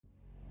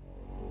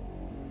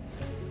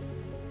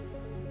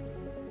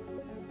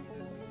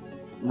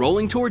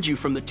Rolling towards you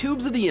from the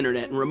tubes of the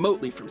internet and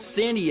remotely from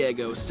San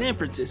Diego, San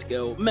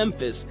Francisco,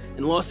 Memphis,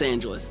 and Los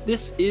Angeles,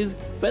 this is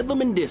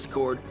Bedlam in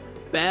Discord,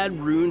 Bad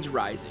Runes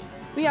Rising.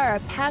 We are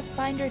a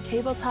Pathfinder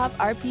tabletop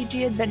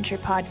RPG adventure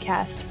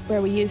podcast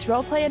where we use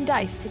roleplay and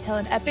dice to tell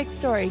an epic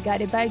story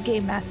guided by a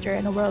game master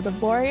in a world of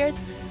warriors,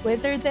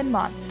 wizards, and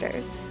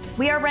monsters.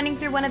 We are running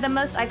through one of the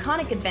most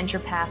iconic adventure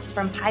paths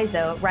from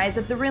Paizo, Rise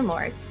of the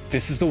Runelords.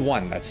 This is the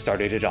one that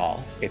started it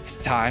all. It's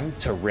time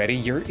to ready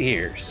your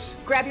ears.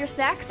 Grab your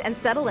snacks and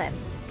settle in.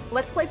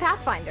 Let's play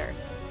Pathfinder.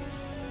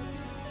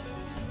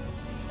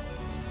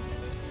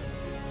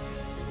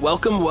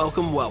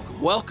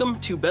 Welcome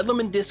to Bedlam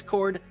in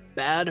Discord,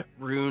 Bad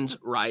Runes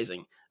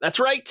Rising.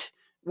 That's right,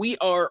 we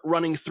are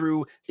running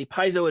through the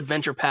Paizo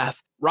adventure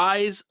path,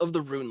 Rise of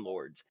the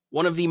Runelords,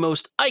 one of the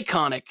most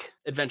iconic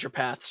adventure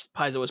paths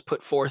Paizo has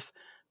put forth,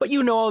 but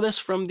you know all this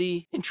from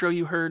the intro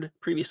you heard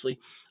previously.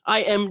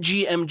 I am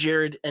GM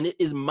Jared, and it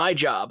is my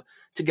job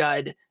to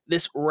guide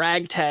this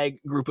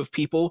ragtag group of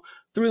people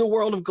through the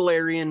world of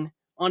Golarion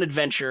on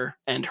adventure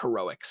and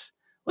heroics.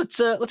 Let's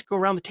go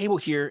around the table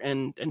here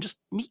and just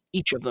meet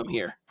each of them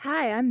here.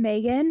 Hi, I'm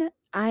Megan.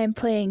 I am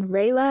playing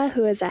Rayla,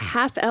 who is a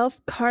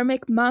half-elf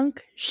karmic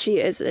monk. She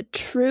is a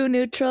true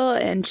neutral,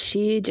 and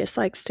she just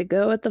likes to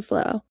go with the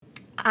flow.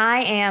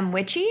 I am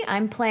Witchy.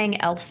 I'm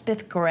playing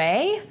Elspeth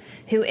Gray,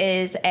 who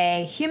is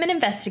a human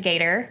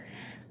investigator.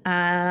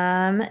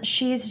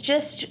 She's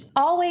just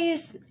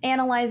always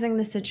analyzing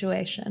the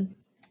situation.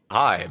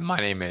 Hi, my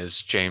name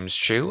is James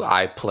Chu.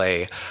 I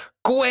play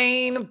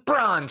Gawain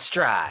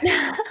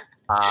Bronstride.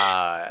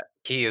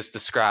 He is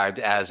described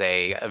as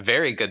a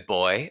very good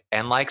boy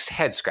and likes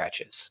head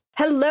scratches.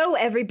 Hello,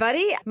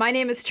 everybody. My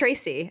name is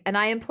Tracy, and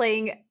I am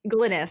playing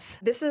Glynis.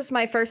 This is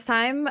my first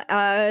time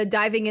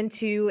diving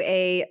into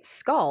a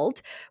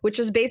Skald, which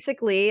is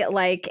basically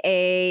like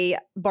a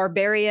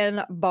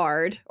barbarian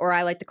bard, or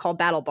I like to call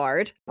battle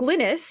bard.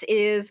 Glynis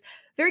is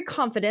very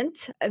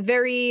confident,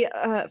 very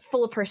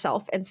full of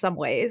herself in some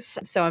ways.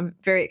 So I'm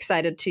very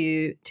excited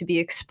to be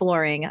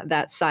exploring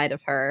that side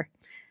of her.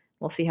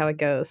 We'll see how it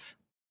goes.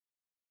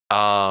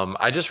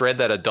 I just read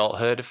that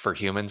adulthood for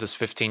humans is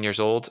 15 years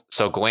old,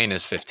 so Gawain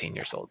is 15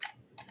 years old.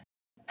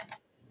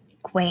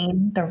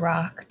 Gawain the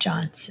Rock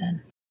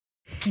Johnson.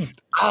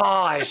 Oh,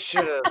 I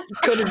should have. You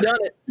could have done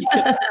it. You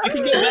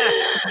can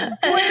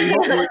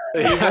go back.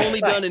 We've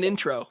only done an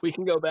intro. We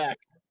can go back.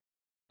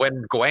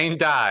 When Gawain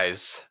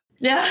dies.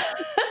 Yeah.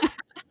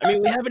 I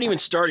mean, we haven't even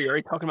started. You're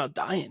already talking about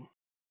dying.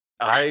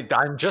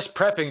 I'm just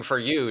prepping for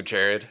you,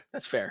 Jared.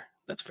 That's fair.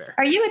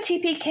 Are you a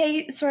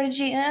TPK sort of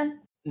GM?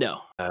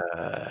 No.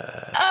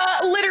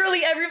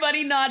 Literally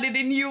everybody nodded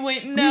and you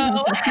went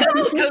no.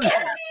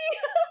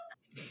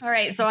 All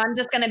right, so I'm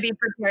just going to be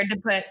prepared to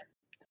put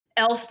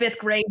Elspeth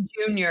Gray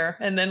Jr.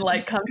 and then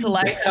come to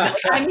life. And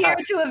be like, I'm here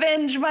to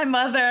avenge my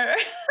mother.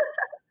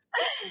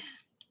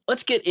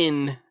 Let's get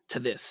into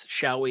this,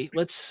 shall we?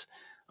 I'm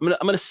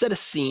gonna set a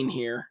scene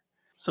here.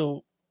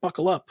 So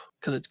buckle up,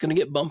 because it's gonna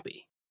get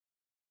bumpy.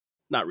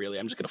 Not really,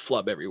 I'm just gonna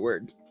flub every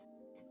word.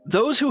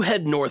 Those who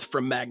head north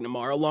from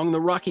Magnamar along the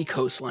rocky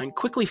coastline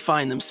quickly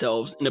find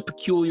themselves in a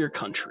peculiar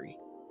country.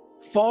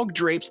 Fog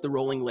drapes the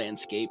rolling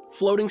landscape,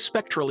 floating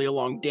spectrally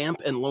along damp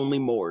and lonely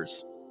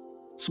moors.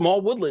 Small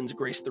woodlands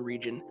grace the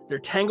region, their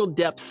tangled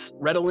depths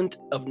redolent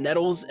of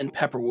nettles and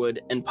pepperwood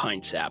and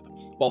pine sap,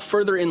 while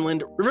further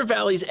inland, river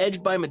valleys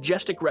edged by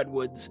majestic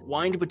redwoods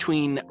wind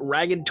between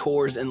ragged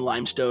tors and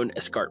limestone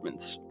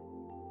escarpments.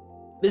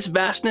 This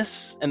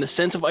vastness and the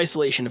sense of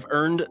isolation have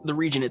earned the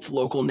region its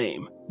local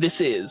name.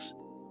 This is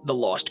the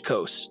Lost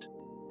Coast.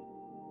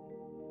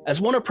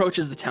 As one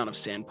approaches the town of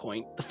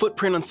Sandpoint, the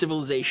footprint on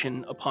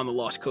civilization upon the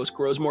Lost Coast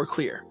grows more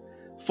clear.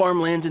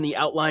 Farmlands in the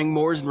outlying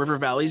moors and river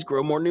valleys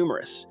grow more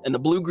numerous, and the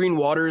blue-green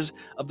waters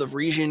of the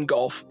Varisian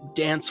Gulf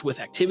dance with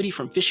activity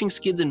from fishing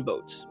skids and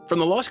boats. From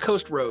the Lost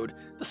Coast Road,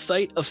 the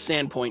site of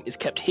Sandpoint is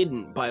kept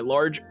hidden by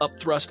large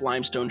upthrust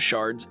limestone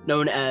shards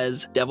known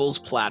as Devil's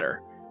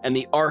Platter, and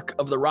the arc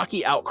of the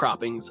rocky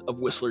outcroppings of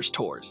Whistler's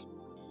Tors.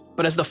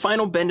 But as the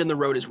final bend in the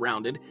road is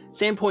rounded,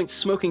 Sandpoint's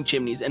smoking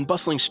chimneys and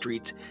bustling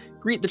streets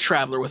greet the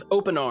traveler with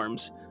open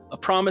arms, a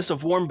promise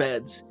of warm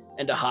beds,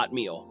 and a hot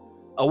meal.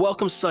 A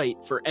welcome sight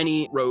for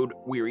any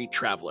road-weary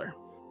traveler.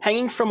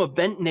 Hanging from a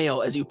bent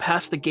nail as you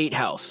pass the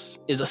gatehouse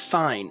is a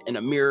sign and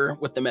a mirror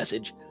with the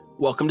message,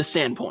 "Welcome to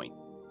Sandpoint.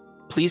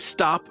 Please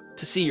stop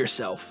to see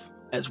yourself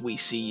as we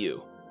see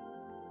you."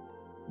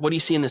 What do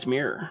you see in this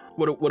mirror?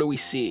 What do we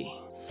see?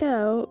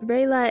 So,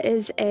 Rayla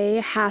is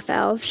a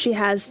half-elf. She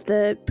has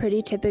the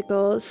pretty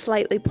typical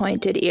slightly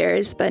pointed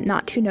ears, but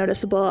not too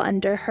noticeable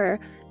under her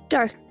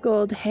dark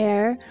gold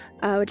hair,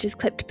 which is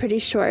clipped pretty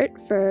short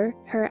for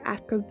her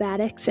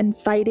acrobatics and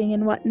fighting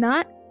and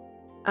whatnot.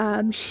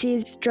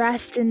 She's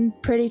dressed in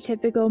pretty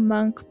typical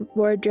monk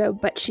wardrobe,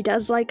 but she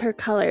does like her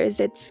colors.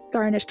 It's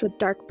garnished with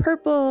dark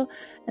purple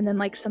and then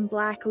some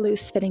black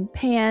loose-fitting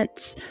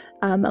pants,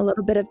 a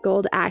little bit of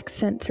gold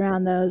accents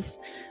around those,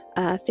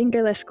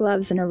 fingerless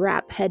gloves and a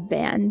wrap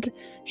headband.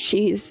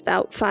 She's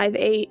about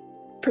 5'8",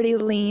 pretty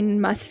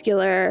lean,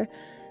 muscular,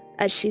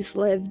 as she's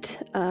lived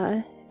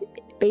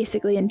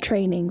basically in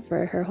training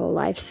for her whole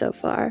life so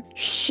far.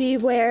 She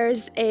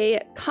wears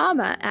a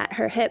comma at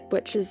her hip,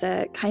 which is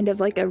a kind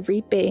of like a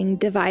reaping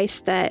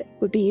device that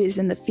would be used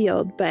in the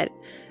field, but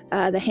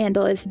the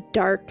handle is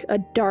a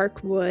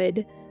dark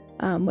wood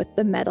with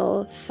the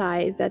metal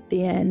scythe at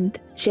the end.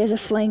 She has a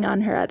sling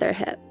on her other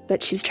hip,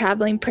 but she's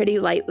traveling pretty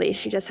lightly.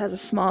 She just has a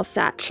small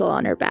satchel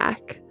on her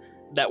back.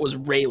 That was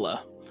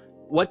Rayla.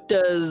 What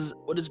does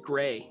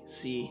Gray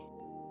see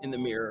in the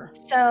mirror?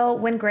 So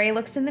when Gray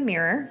looks in the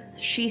mirror,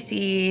 she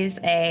sees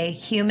a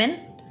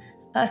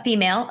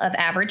female of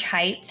average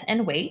height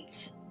and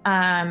weight.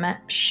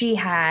 She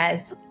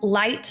has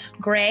light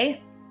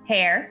gray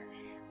hair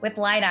with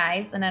light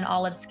eyes and an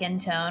olive skin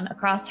tone.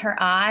 Across her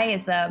eye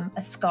is a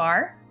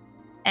scar,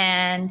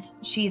 and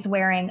she's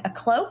wearing a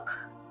cloak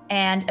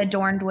and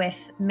adorned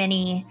with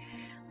many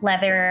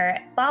leather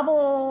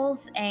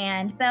baubles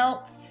and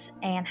belts,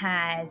 and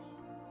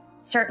has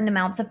certain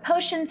amounts of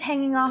potions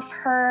hanging off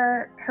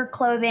her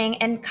clothing,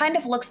 and kind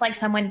of looks like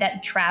someone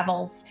that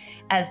travels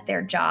as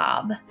their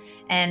job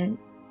and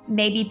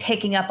maybe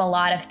picking up a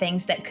lot of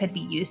things that could be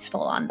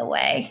useful on the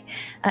way.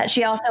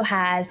 She also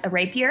has a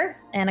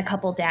rapier and a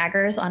couple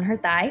daggers on her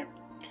thigh,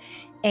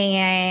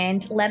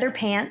 and leather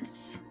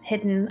pants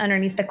hidden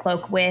underneath the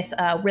cloak with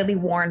really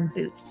worn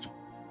boots.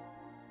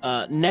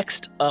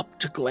 Next up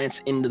to glance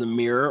into the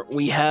mirror,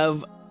 we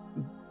have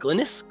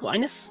Glynis?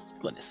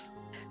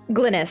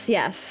 Glynis,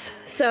 yes.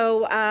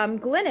 So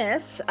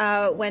Glynis,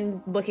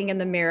 when looking in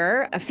the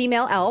mirror, a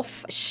female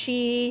elf,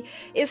 she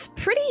is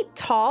pretty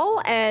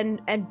tall and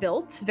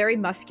built, very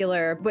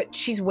muscular. What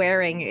she's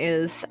wearing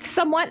is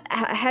somewhat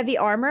heavy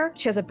armor.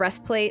 She has a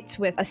breastplate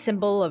with a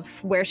symbol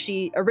of where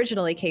she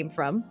originally came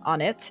from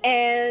on it.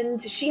 And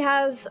she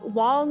has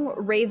long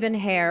raven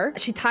hair.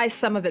 She ties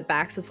some of it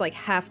back, so it's like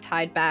half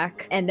tied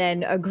back. And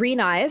then green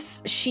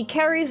eyes. She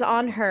carries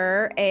on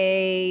her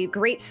a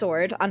great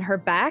sword on her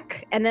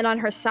back, and then on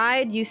her side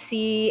you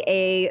see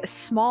a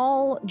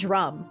small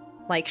drum,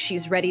 like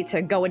she's ready to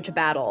go into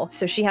battle.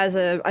 So she has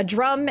a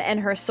drum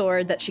and her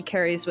sword that she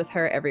carries with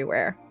her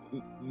everywhere.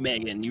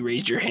 Megan, you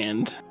raised your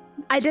hand.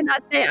 I did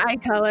not say eye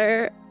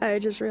color. I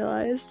just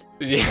realized.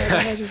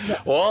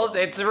 Yeah. Well,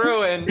 it's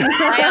ruined.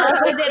 I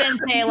also didn't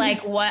say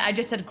like what. I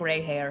just said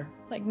gray hair,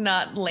 like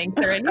not length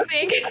or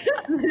anything.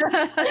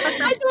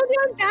 I told you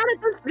I'm bad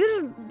at this. This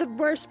is the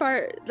worst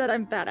part that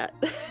I'm bad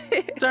at.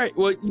 Sorry.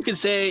 Well, you could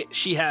say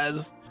she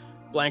has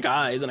blank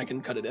eyes, and I can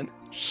cut it in.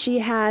 She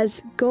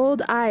has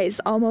gold eyes,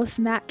 almost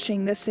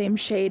matching the same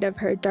shade of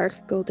her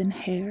dark golden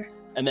hair.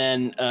 And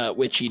then,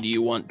 Witchy, do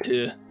you want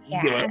to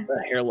give up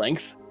the hair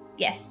length?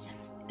 Yes.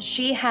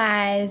 She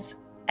has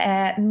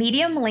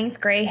medium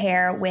length gray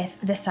hair with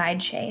the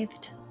side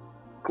shaved.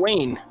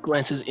 Gwaine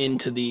glances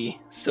into the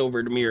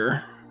silvered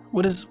mirror.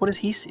 What does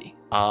he see?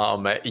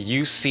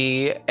 You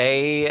see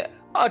a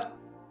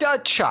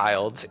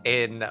child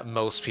in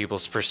most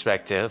people's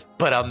perspective,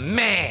 but a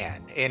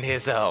man in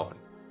his own.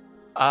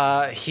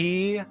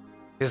 He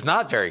is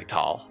not very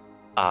tall,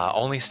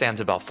 only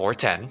stands about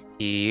 4'10".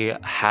 He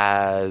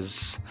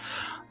has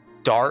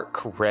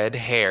dark red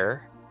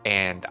hair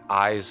and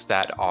eyes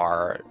that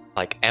are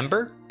like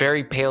ember,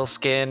 very pale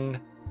skin,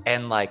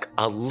 and like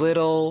a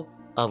little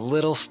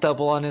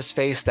stubble on his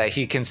face that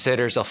he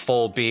considers a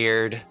full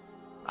beard.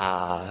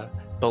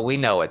 But we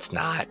know it's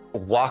not.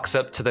 Walks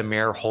up to the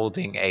mirror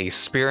holding a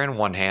spear in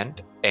one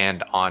hand,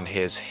 and on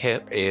his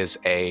hip is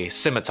a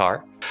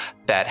scimitar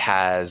that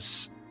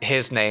has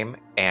his name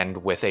and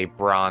with a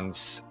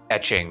bronze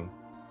etching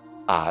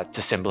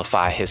to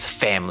simplify his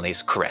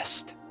family's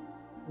crest.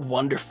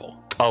 Wonderful.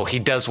 Oh, he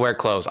does wear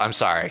clothes. I'm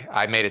sorry.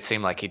 I made it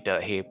seem like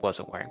he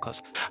wasn't wearing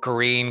clothes.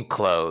 Green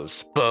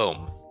clothes.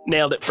 Boom.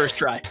 Nailed it first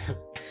try.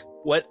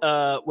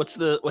 What's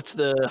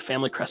the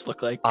family crest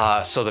look like?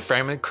 So the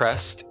family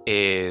crest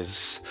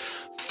is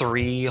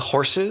 3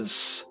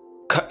 horses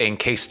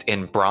encased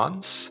in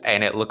bronze,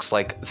 and it looks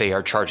like they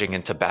are charging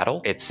into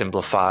battle. It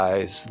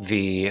simplifies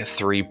the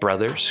 3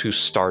 brothers who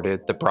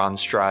started the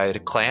Bronze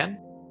Stride clan.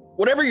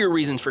 Whatever your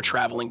reasons for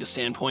traveling to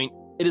Sandpoint,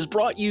 it has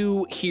brought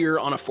you here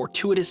on a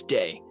fortuitous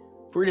day,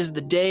 for it is the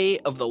day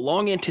of the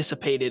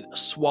long-anticipated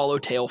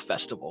Swallowtail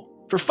Festival.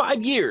 For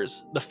 5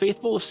 years, the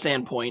faithful of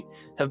Sandpoint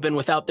have been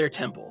without their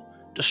temple,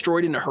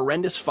 destroyed in a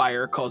horrendous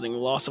fire causing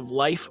loss of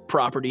life,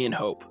 property, and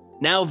hope.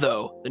 Now,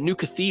 though, the new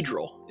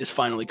cathedral is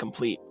finally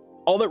complete.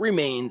 All that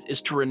remains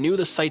is to renew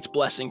the site's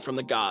blessing from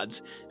the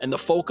gods, and the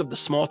folk of the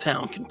small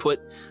town can put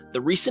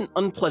the recent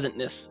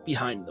unpleasantness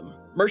behind them.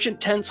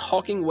 Merchant tents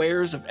hawking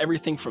wares of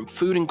everything from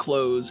food and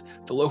clothes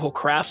to local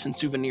crafts and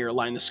souvenir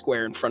line the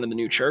square in front of the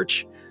new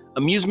church.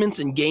 Amusements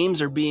and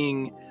games are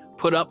being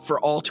put up for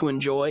all to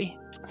enjoy.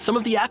 Some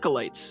of the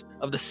acolytes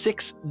of the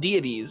 6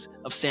 deities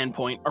of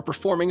Sandpoint are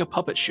performing a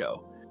puppet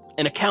show,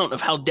 an account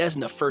of how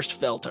Desna first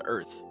fell to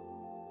earth.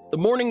 The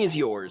morning is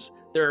yours.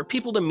 There are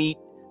people to meet,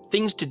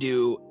 things to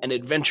do, and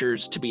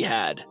adventures to be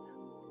had.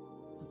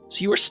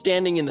 So you are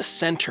standing in the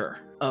center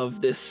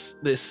of this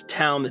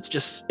town that's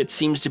just, it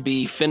seems to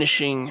be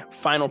finishing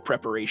final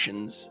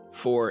preparations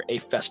for a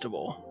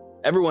festival.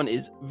 Everyone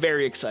is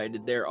very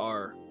excited. There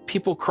are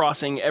people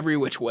crossing every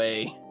which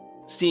way,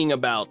 seeing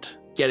about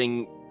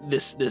getting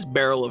this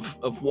barrel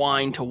of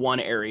wine to one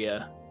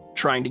area,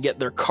 trying to get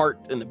their cart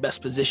in the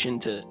best position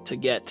to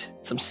get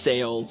some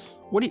sales.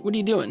 What are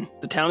you doing?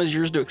 The town is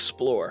yours to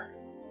explore.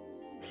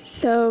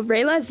 So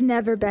Rayla's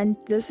never been,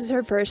 this is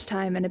her first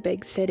time in a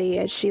big city,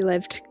 as she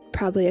lived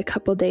probably a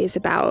couple days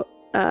about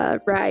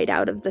ride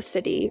out of the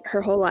city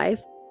her whole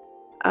life.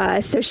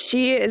 So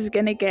she is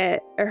going to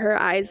get, or her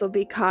eyes will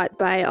be caught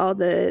by all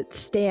the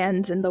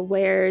stands and the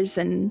wares,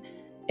 and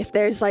if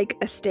there's like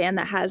a stand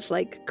that has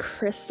like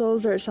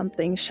crystals or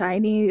something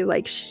shiny,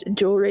 like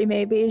jewelry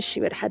maybe, she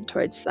would head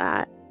towards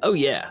that. Oh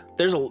yeah,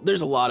 there's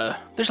a lot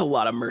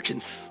of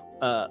merchants,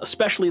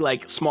 especially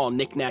like small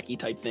knick-knacky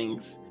type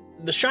things.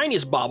 The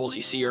shiniest baubles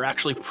you see are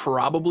actually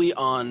probably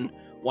on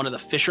one of the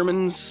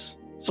fishermen's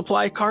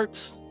supply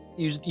carts,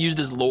 used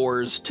as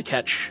lures to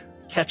catch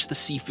the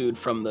seafood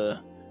from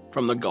the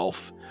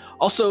Gulf.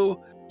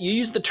 Also, you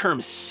use the term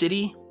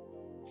city.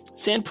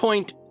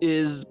 Sandpoint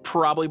is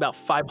probably about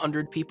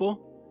 500 people.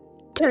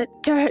 To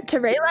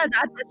Rayla, that's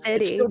a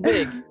city. It's still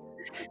big.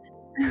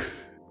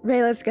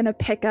 Rayla's gonna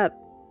pick up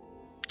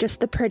just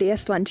the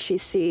prettiest one she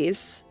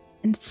sees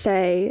and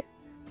say,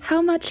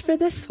 "How much for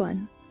this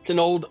one?" It's an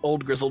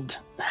old grizzled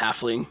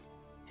halfling.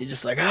 He's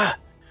just like,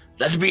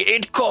 that'd be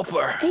 8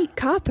 copper. 8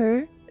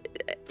 copper?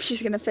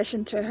 She's gonna fish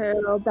into her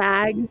little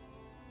bag.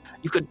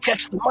 You could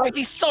catch the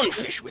mighty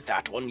sunfish with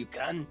that one, you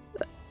can.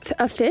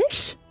 A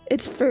fish?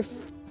 It's for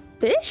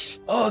fish?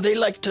 Oh, they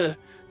like to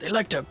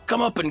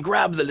come up and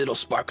grab the little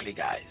sparkly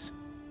guys.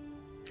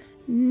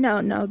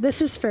 No,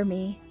 this is for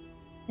me.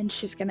 And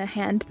she's gonna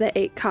hand the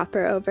 8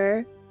 copper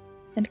over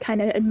and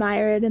kind of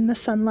admire it in the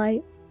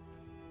sunlight.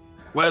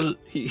 Well,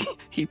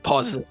 he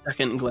pauses a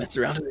second and glances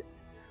around.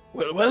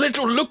 Well,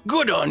 it'll look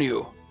good on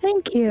you.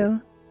 Thank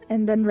you.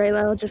 And then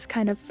Rayla will just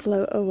kind of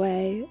float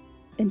away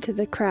into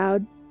the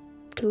crowd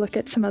to look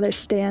at some other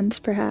stands,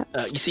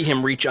 perhaps. You see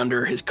him reach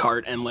under his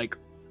cart and like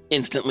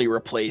instantly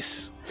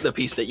replace the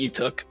piece that you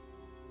took.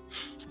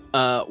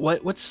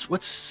 What's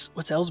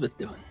Elsbeth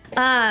doing?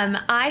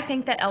 I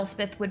think that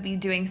Elspeth would be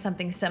doing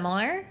something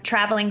similar,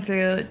 traveling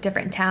through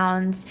different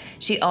towns.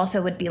 She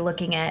also would be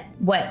looking at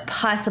what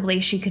possibly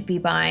she could be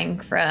buying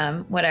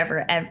from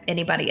whatever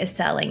anybody is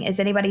selling. Is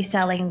anybody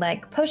selling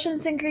like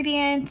potions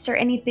ingredients or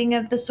anything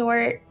of the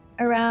sort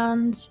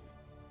around?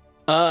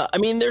 I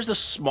mean, there's a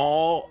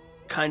small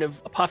kind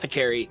of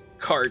apothecary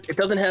cart. It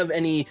doesn't have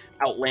any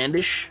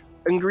outlandish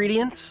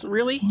ingredients,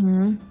 really,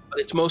 but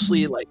it's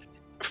mostly like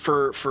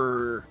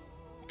for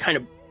kind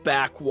of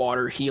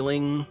backwater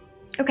healing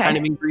kind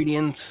of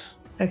ingredients.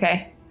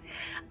 Okay.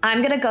 I'm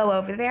going to go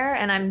over there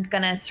and I'm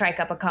going to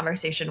strike up a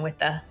conversation with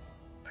the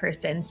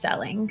person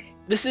selling.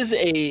 This is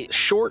a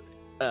short,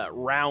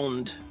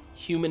 round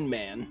human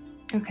man.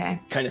 Okay.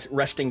 Kind of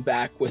resting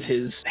back with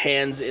his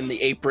hands in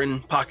the apron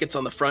pockets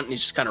on the front, and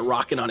he's just kind of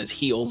rocking on his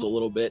heels a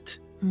little bit.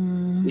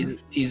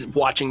 He's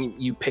watching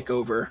you pick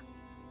over.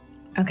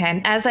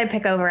 Okay. As I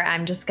pick over,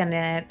 I'm just going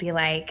to be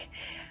like,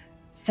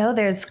 so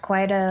there's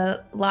quite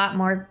a lot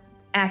more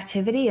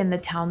activity in the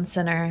town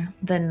center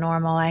than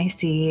normal, I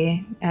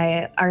see.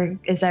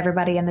 Is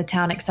everybody in the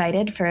town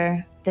excited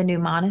for the new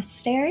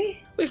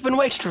monastery? We've been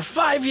waiting for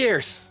 5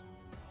 years.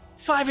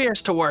 5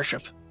 years to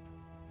worship.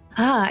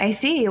 Ah, I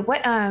see.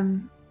 What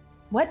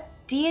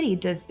deity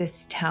does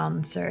this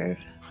town serve?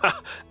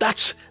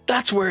 That's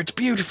where it's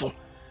beautiful.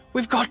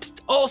 We've got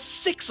all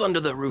 6 under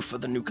the roof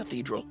of the new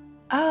cathedral.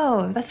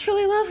 Oh, that's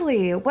really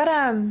lovely. What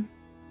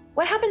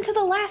happened to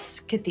the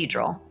last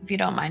cathedral, if you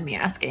don't mind me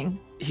asking?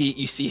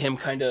 You see him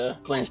kind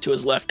of glance to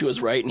his left, to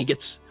his right, and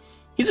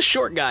he's a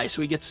short guy,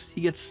 so he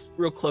gets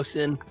real close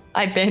in.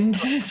 I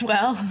bend as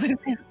well.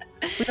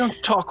 We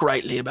don't talk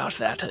rightly about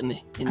that in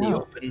the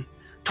open.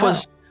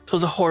 'Twas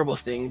a horrible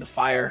thing. The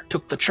fire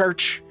took the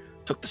church,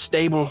 took the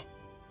stable,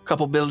 a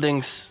couple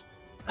buildings,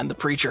 and the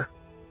preacher.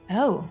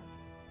 Oh,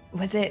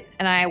 was it?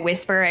 And I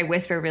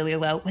whisper really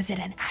low. Was it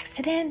an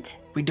accident?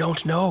 We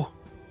don't know.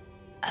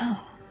 Oh,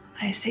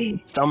 I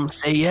see. Some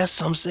say yes,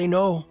 some say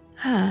no.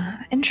 Huh,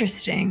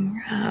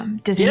 interesting.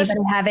 Does anybody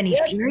have any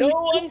theories?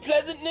 No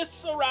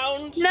unpleasantness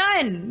around.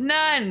 None.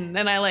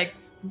 And I like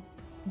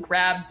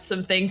grab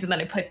some things and then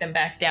I put them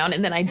back down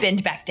and then I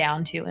bend back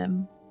down to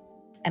him.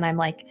 And I'm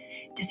like,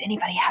 does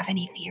anybody have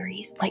any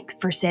theories? Like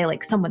for say,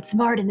 like someone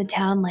smart in the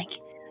town, like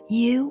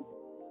you?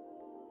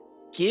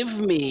 Give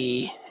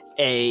me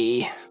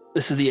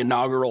this is the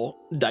inaugural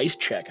dice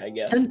check, I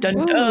guess. Dun,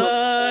 dun,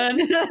 dun.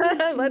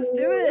 Let's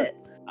do it.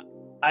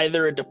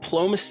 Either a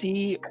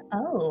diplomacy.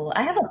 Oh,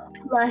 I have a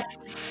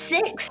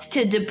 +6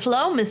 to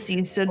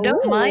diplomacy, so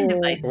don't mind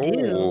if I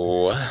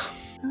do.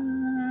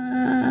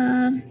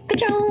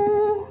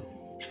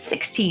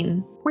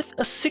 16. With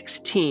a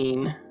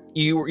 16,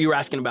 you were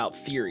asking about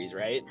theories,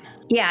 right?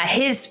 Yeah,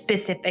 his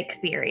specific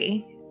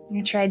theory.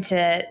 I tried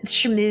to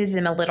schmooze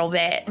him a little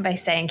bit by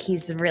saying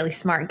he's a really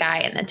smart guy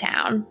in the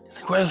town. He's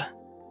like, well,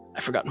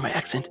 I've forgotten my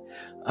accent.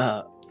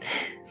 Well,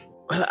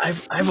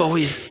 I've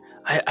always,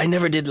 I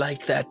never did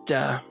like that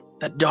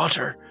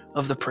daughter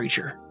of the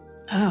preacher.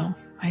 Oh,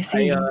 I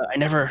see. I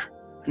never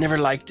I never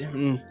liked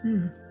him.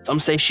 Some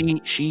say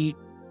she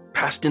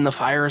passed in the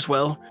fire as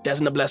well.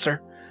 Desna bless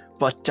her.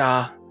 But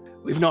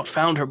we've not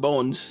found her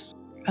bones.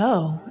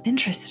 Oh,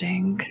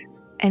 interesting.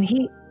 And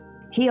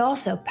he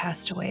also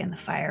passed away in the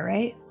fire,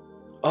 right?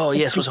 Oh,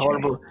 yes, it was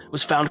horrible.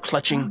 Was found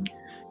clutching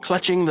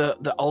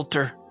the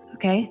altar.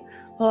 Okay.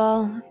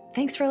 Well,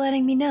 thanks for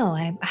letting me know.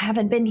 I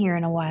haven't been here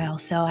in a while,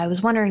 so I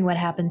was wondering what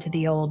happened to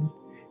the old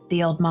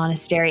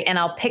monastery. And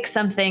I'll pick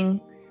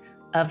something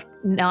of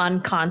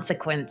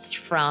non-consequence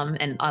from,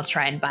 and I'll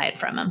try and buy it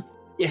from him.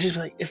 Yeah, she's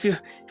like, if you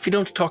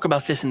don't talk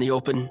about this in the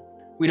open,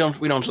 we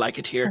don't like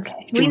it here.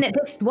 Okay.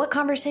 What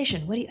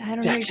conversation? I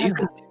don't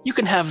know. You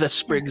can have the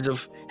sprigs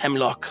of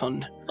hemlock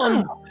on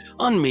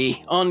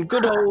me, on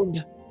good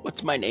old,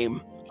 what's my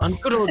name? On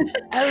good old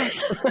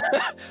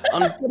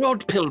on good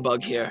old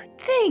Pillbug here.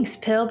 Thanks,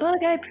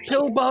 Pillbug. I appreciate it.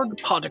 Pillbug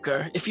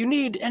Potiker. If you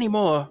need any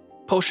more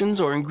potions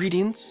or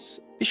ingredients,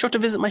 be sure to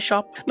visit my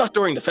shop. Not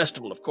during the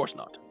festival, of course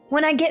not.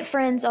 When I get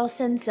friends, I'll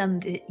send some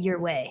your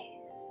way.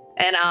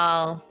 And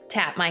I'll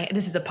tap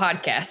this is a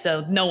podcast,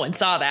 so no one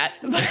saw that.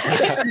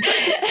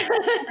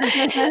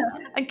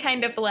 I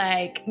kind of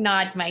like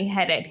nod my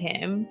head at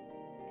him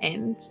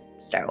and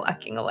start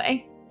walking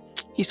away.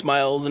 He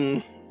smiles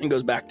and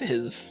goes back to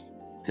his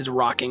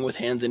rocking with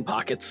hands in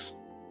pockets.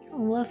 I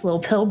love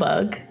little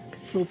Pillbug.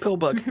 Little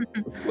Pillbug.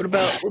 What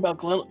about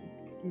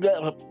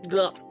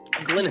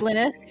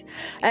Glynis.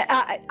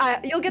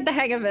 You'll get the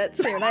hang of it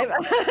soon.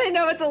 I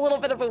know it's a little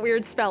bit of a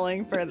weird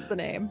spelling for the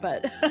name,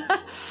 but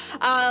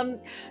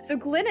so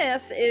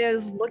Glynis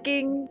is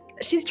looking.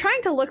 She's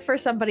trying to look for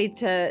somebody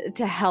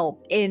to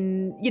help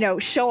in,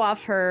 show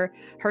off her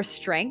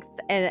strength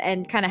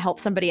and kind of help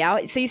somebody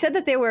out. So you said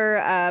that they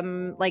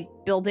were like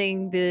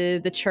building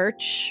the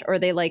church, or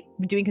they like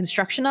doing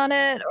construction on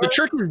it. Or? The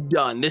church is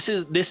done. This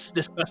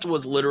festival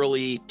is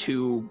literally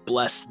to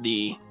bless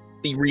the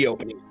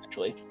reopening.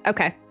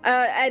 Okay.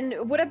 And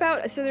what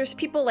about, so there's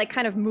people like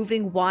kind of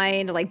moving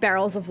wine, like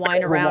barrels of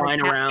wine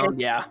around.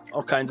 Yeah,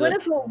 all kinds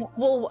Glynis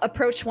will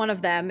approach one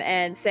of them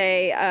and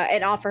say,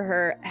 and offer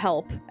her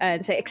help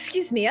and say,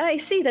 excuse me, I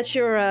see that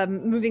you're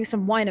moving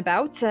some wine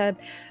about.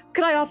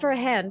 Could I offer a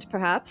hand,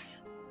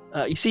 perhaps?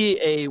 You see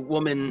a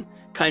woman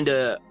kind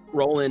of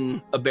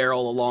rolling a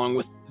barrel along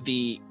with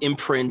the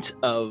imprint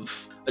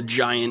of a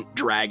giant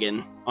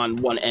dragon on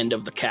one end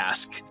of the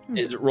cask,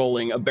 is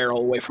rolling a barrel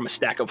away from a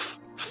stack of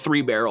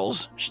 3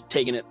 barrels. She's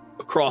taking it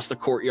across the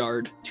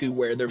courtyard to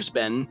where there's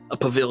been a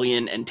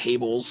pavilion and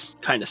tables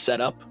kind of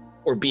set up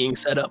or being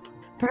set up.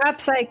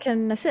 Perhaps I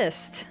can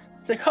assist.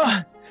 It's like,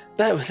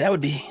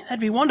 that'd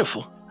be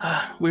wonderful.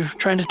 We're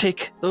trying to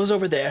take those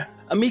over there.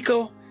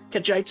 Amiko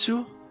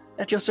Kajaitsu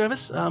at your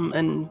service.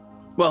 And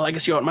well, I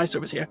guess you're at my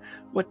service here.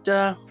 What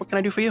can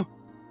I do for you?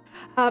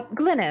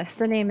 Glynis.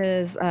 The name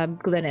is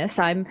Glynis.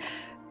 I'm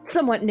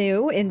somewhat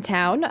new in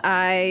town.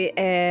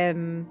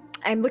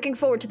 I'm looking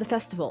forward to the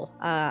festival,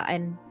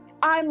 and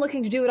I'm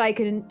looking to do what I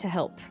can to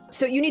help.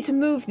 So you need to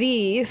move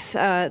these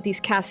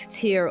casks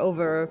here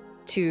over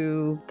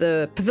to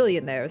the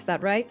pavilion there. Is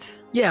that right?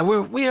 Yeah,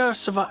 we are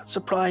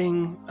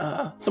supplying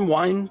some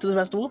wine to the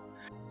festival.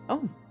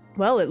 Oh,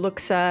 well, it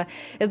looks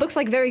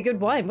like very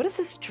good wine. What is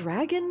this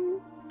dragon?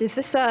 Is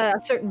this a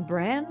certain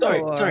brand?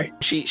 Sorry.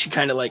 She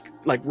kind of like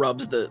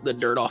rubs the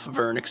dirt off of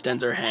her and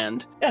extends her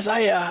hand. Yes,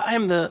 I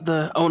am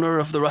the owner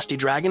of the Rusty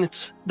Dragon.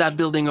 It's that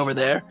building over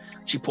there.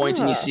 She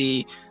points and you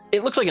see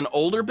it looks like an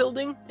older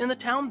building in the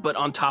town, but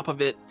on top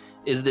of it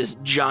is this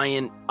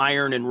giant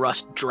iron and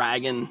rust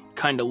dragon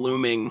kind of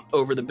looming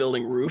over the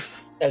building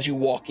roof. As you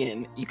walk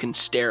in, you can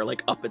stare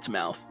like up its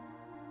mouth.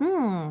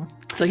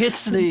 It's like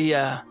it's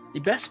the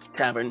best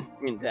tavern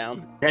in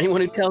town.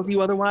 Anyone who tells you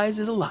otherwise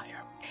is a liar.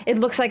 It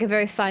looks like a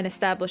very fine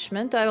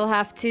establishment. I will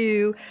have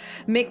to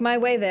make my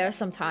way there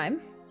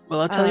sometime. Well,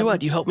 I'll tell you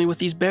what, you help me with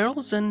these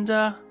barrels, and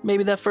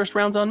maybe that first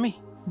round's on me.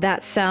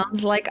 That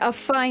sounds like a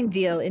fine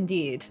deal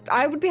indeed.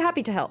 I would be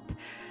happy to help.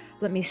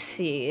 Let me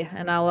see,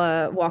 and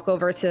I'll walk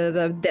over to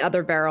the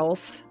other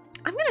barrels.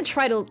 I'm going to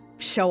try to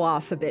show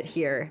off a bit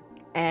here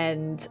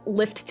and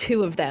lift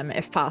 2 of them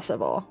if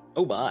possible.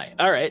 Oh my,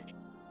 all right.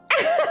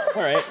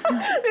 All right.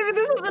 Maybe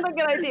this isn't a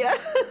good idea.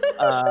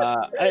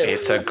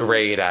 It's a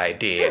great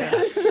idea.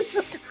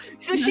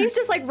 So she's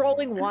just like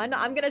rolling 1.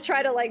 I'm gonna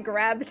try to like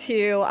grab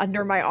 2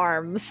 under my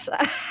arms.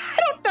 I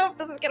don't know if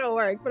this is gonna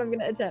work, but I'm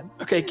gonna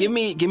attempt. Okay, give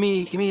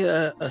me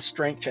a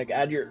strength check.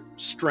 Add your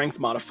strength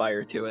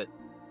modifier to it.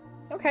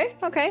 Okay.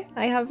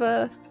 I have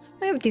a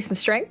decent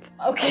strength.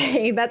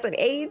 Okay, that's an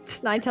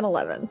 8, 9, 10,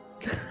 11.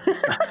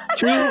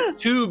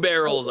 Two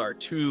barrels are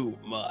too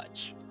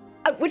much.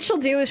 What she'll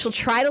do is she'll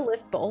try to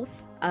lift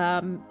both,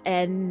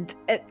 and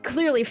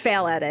clearly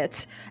fail at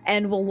it,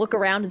 and we'll look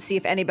around and see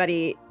if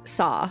anybody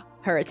saw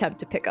her attempt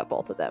to pick up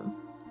both of them.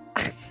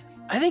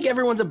 I think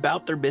everyone's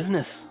about their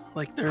business.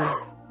 Like they're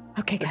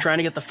trying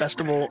to get the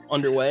festival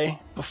underway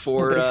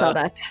before saw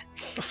that.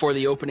 Before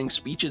the opening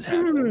speeches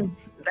happen.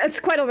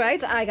 That's quite all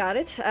right. I got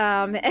it.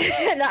 And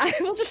I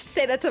will just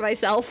say that to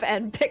myself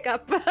and pick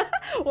up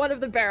one of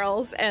the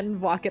barrels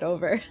and walk it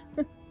over.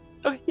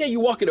 Oh, yeah, you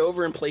walk it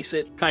over and place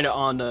it kind of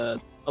on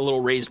a a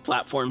little raised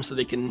platform so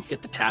they can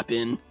get the tap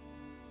in.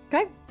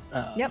 Okay.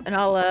 Yep, and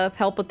I'll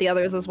help with the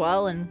others as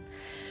well and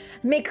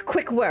make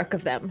quick work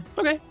of them.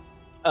 Okay.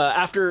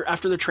 After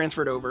they're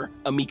transferred over,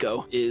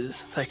 Amiko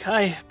is like,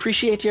 I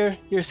appreciate your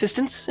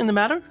assistance in the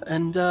matter,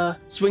 and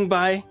swing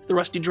by the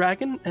Rusty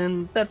Dragon,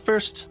 and that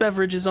first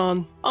beverage is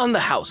on the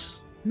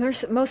house.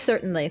 Most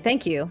certainly.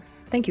 Thank you,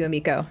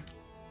 Amiko.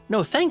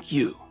 No, thank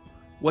you.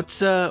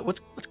 What's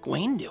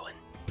Gawain doing?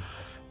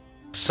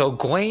 So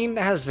Gawain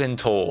has been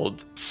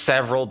told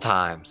several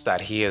times that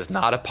he is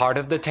not a part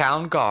of the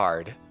town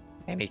guard,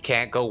 and he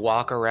can't go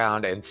walk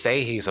around and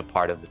say he's a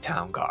part of the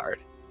town guard.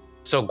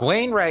 So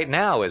Gawain right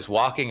now is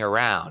walking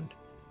around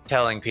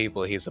telling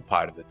people he's a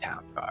part of the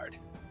town guard.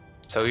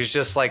 So he's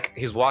just like,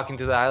 he's walking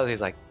through the aisles,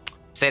 he's like,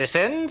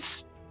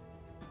 citizens,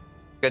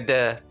 good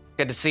to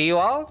see you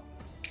all.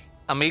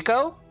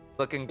 Amiko,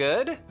 looking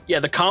good. Yeah,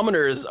 the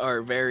commoners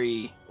are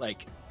very,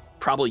 like,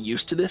 probably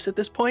used to this at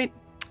this point.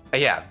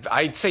 Yeah,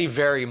 I'd say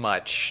very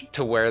much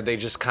to where they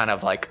just kind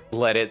of like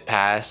let it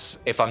pass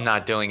if I'm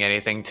not doing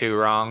anything too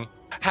wrong.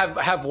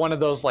 Have one of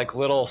those like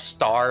little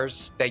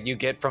stars that you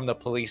get from the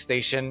police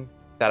station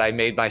that I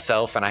made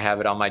myself, and I have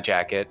it on my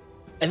jacket.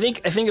 I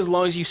think as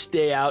long as you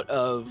stay out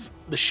of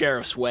the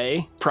sheriff's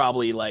way,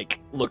 probably like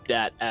looked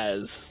at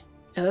as,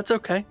 yeah, that's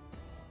okay.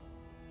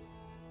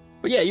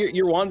 But yeah,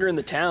 you're wandering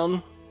the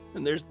town,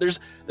 and there's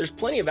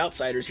plenty of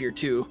outsiders here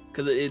too,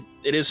 because it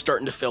is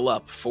starting to fill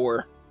up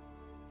for.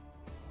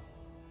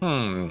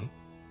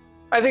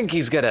 I think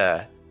he's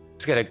gonna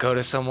go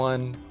to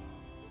someone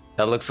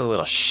that looks a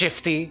little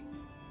shifty.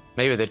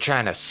 Maybe they're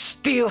trying to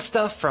steal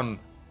stuff from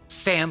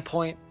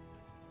Sandpoint.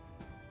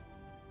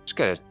 Just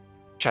gotta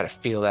try to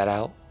feel that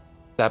out.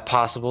 Is that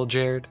possible,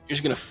 Jared? You're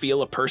just gonna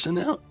feel a person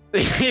out?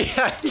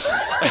 Yeah.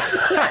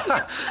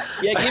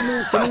 Yeah,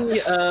 give me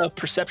a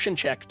perception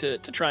check to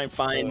try and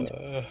find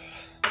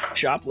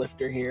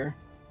shoplifter here.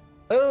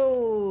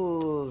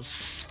 Oh,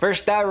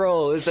 first die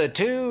roll is a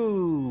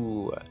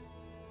 2.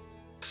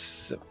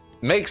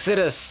 Makes it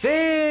a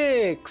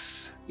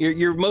 6.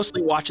 You're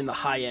mostly watching the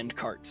high-end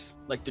carts,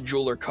 like the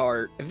jeweler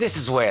cart. If this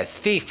is where a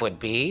thief would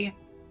be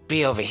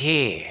over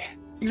here.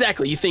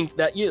 Exactly. You think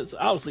that, yes,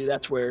 obviously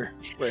that's where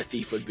a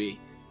thief would be.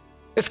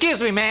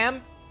 Excuse me,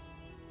 ma'am.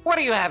 What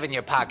do you have in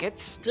your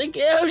pockets? Like,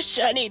 oh,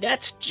 Sonny,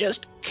 that's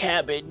just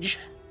cabbage.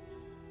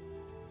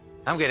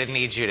 I'm gonna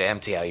need you to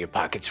empty out your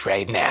pockets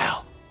right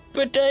now.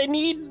 But I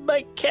need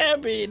my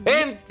cabbage.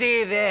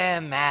 Empty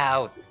them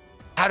out.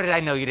 How did I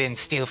know you didn't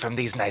steal from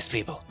these nice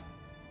people?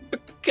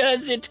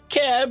 Because it's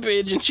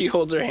cabbage. And she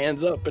holds her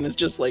hands up, and it's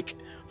just like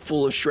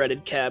full of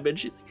shredded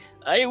cabbage. She's like,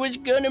 I was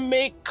gonna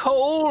make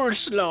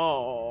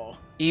coleslaw.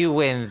 You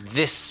win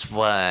this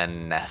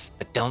one,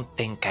 but don't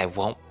think I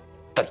won't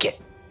forget.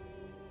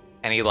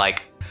 And he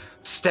like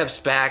steps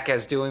back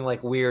as doing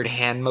like weird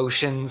hand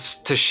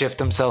motions to shift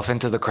himself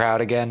into the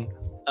crowd again.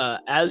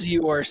 As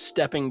you are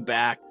stepping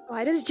back.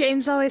 Why does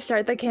James always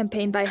start the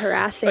campaign by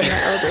harassing the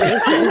elderly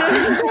citizens?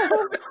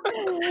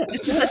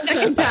 It's the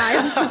second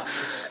time.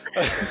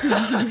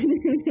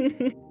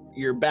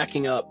 You're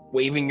backing up,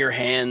 waving your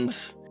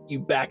hands. You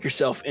back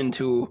yourself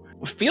into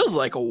what feels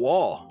like a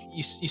wall.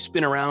 You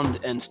spin around,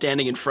 and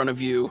standing in front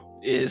of you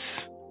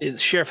is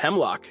Sheriff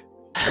Hemlock,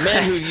 a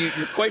man who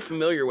you're quite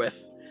familiar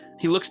with.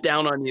 He looks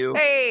down on you.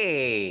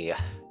 Hey!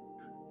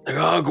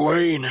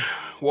 Gawain,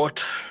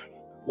 what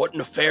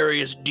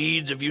nefarious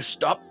deeds have you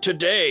stopped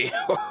today?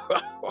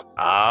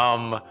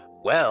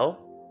 Well,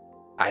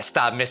 I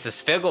stopped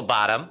Mrs.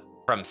 Figglebottom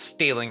from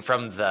stealing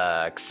from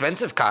the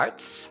expensive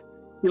carts.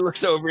 He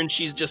looks over, and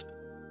she's just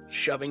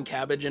shoving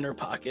cabbage in her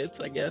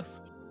pockets, I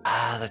guess.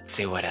 Let's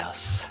see what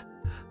else.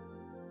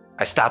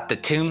 I stopped the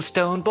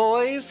Tombstone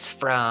Boys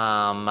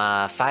from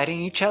fighting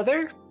each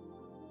other.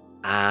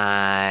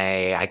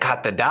 I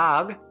caught the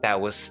dog that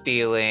was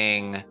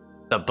stealing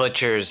the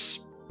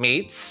butcher's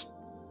meats.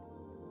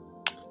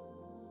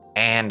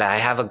 And I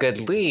have a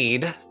good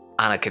lead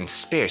on a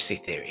conspiracy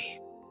theory.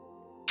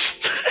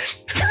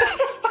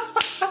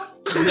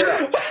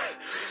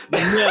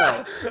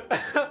 No.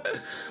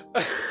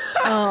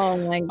 Oh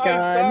my god.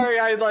 I'm sorry,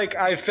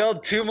 I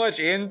felt too much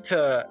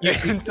into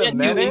Can't do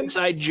Menon.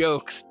 inside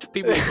jokes to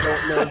people who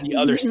don't know the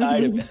other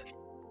side of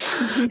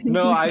it.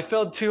 No, I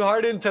felt too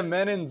hard into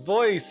Menon's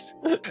voice.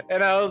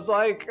 And I was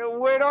like,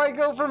 where do I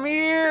go from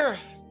here?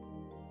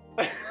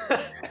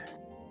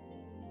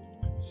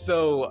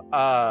 So,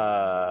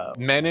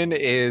 Menon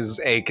is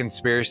a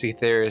conspiracy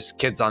theorist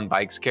Kids on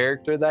Bikes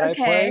character that I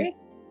play.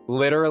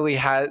 Literally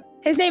had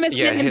His name is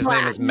Men in his Black.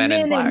 name is Men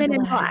in Black. Men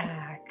in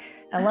Black.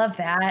 I love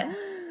that.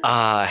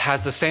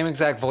 Has the same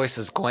exact voice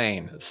as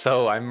Gawain.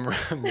 So I'm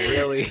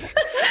really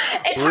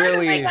It's hard to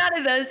make out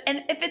of those,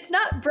 and if it's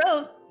not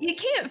broke, you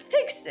can't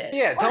fix it.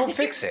 Yeah, don't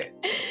fix it.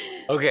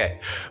 Okay,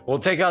 we'll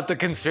take out the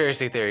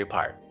conspiracy theory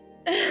part.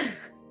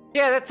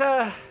 Yeah, that's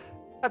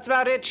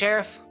about it,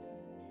 Sheriff.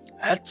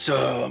 That's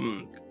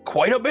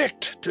quite a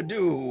bit to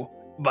do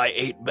by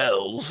 8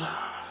 bells.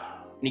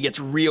 And he gets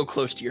real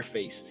close to your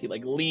face. He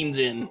like leans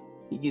in,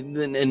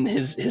 and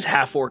his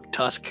half-orc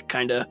tusk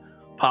kind of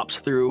pops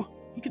through.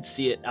 You could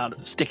see it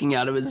sticking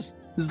out of his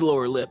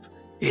lower lip.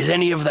 Is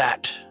any of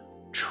that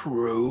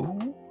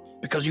true?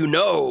 Because you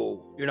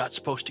know you're not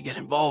supposed to get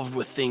involved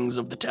with things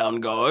of the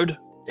town guard.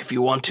 If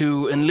you want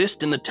to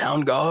enlist in the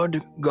town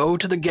guard, go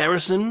to the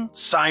garrison,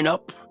 sign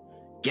up,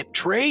 get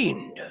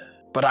trained.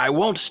 But I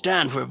won't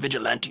stand for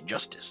vigilante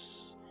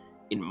justice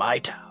in my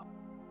town.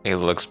 He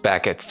looks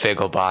back at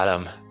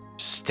Figglebottom,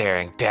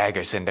 staring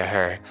daggers into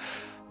her.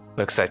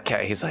 Looks at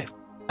Cat. He's like,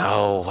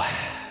 "No,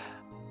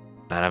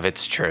 none of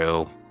it's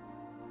true."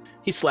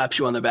 He slaps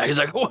you on the back. He's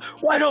like,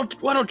 why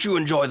don't you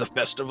enjoy the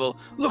festival?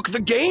 Look, the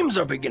games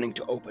are beginning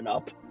to open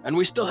up, and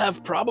we still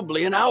have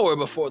probably an hour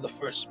before the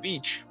first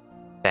speech.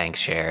 Thanks,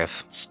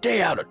 Sheriff.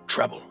 Stay out of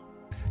trouble.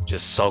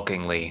 Just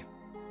sulkingly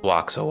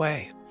walks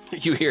away.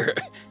 You hear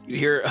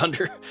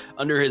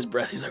under his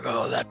breath, he's like,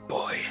 oh, that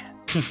boy.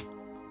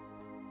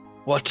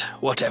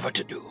 Whatever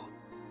to do.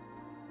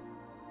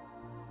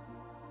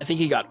 I think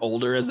he got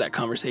older as that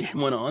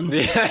conversation went on.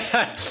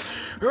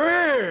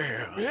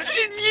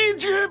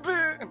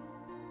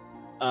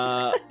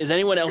 Is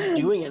anyone else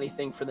doing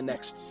anything for the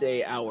next,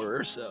 say, hour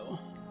or so?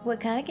 What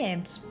kind of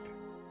games?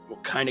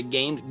 What kind of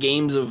games?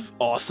 Games of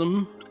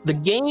awesome. The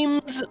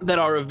games that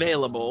are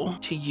available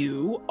to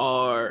you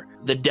are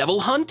the Devil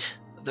Hunt,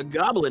 the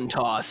Goblin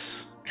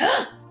Toss,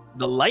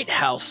 the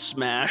Lighthouse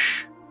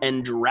Smash,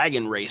 and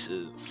Dragon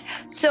Races.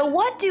 So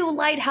what do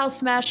Lighthouse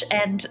Smash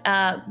and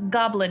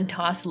Goblin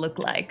Toss look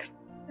like?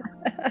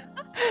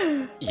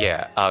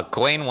 Yeah,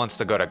 Gwaine wants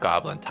to go to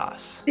Goblin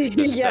Toss.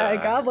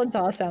 Goblin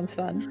Toss sounds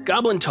fun.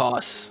 Goblin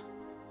Toss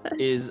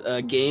is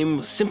a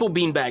game, simple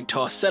beanbag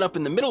toss set up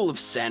in the middle of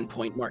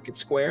Sandpoint Market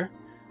Square.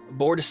 The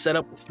board is set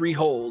up with 3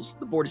 holes.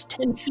 The board is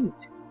 10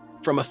 feet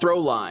from a throw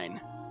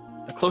line.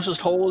 The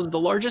closest hole is the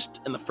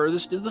largest, and the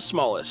furthest is the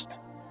smallest.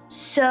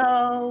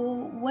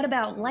 So what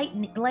about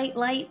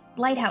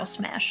Lighthouse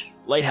Smash?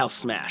 Lighthouse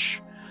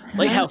Smash.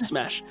 Lighthouse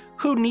Smash.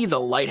 Who needs a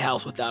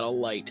lighthouse without a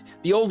light?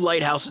 The old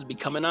lighthouse has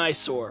become an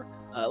eyesore.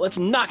 Let's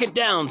knock it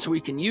down so we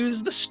can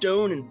use the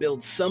stone and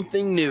build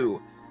something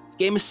new. The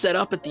game is set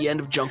up at the end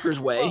of Junker's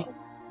Way,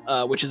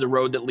 which is a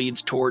road that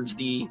leads towards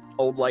the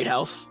old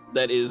lighthouse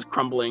that is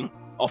crumbling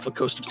off the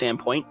coast of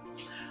Sandpoint.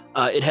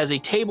 It has a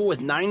table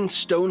with 9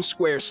 stone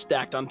squares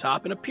stacked on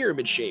top in a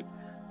pyramid shape.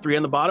 3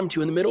 on the bottom,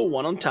 2 in the middle,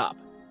 1 on top.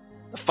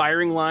 The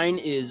firing line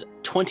is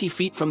 20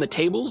 feet from the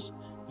tables.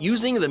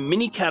 Using the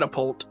mini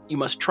catapult, you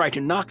must try to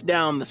knock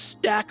down the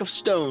stack of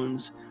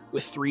stones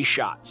with 3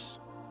 shots.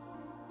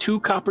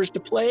 2 coppers to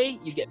play,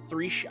 you get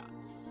 3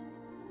 shots.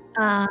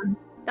 That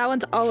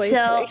one's always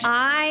So rigged.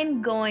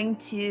 I'm going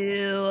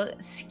to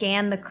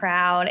scan the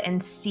crowd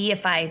and see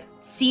if I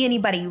see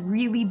anybody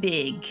really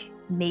big,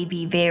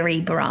 maybe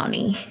very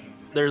brawny.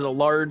 There's a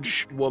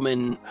large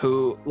woman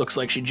who looks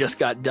like she just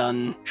got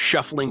done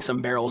shuffling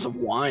some barrels of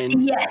wine.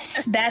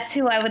 Yes, that's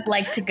who I would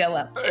like to go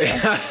up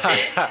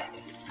to.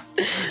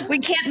 We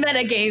can't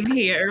metagame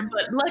here,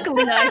 but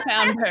luckily I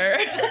found her.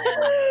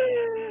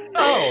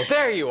 Oh,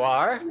 there you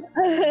are.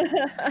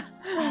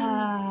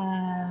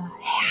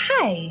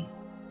 Hi.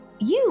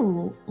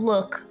 You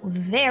look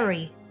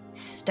very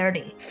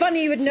sturdy.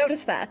 Funny you would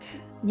notice that.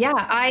 Yeah,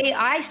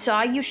 I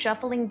saw you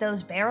shuffling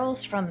those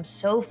barrels from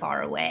so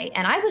far away,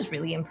 and I was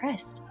really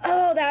impressed.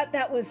 Oh,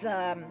 that was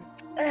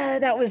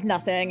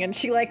nothing. And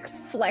she like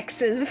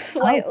flexes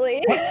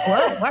slightly.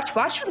 Whoa! Watch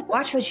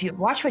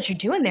what you're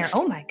doing there.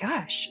 Oh my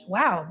gosh!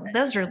 Wow,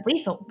 those are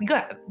lethal. You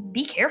gotta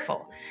be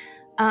careful.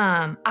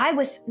 I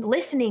was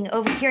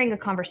overhearing a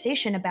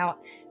conversation about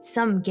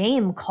some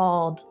game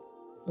called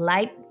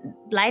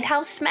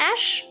Lighthouse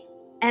Smash,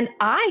 and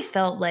I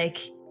felt like,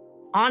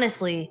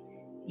 honestly,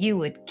 you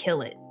would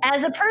kill it.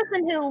 As a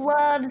person who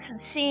loves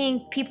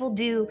seeing people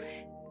do,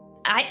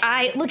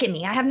 I look at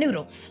me, I have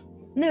noodles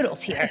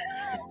here.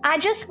 I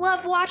just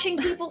love watching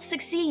people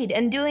succeed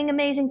and doing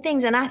amazing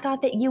things, and I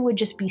thought that you would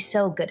just be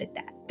so good at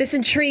that. This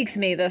intrigues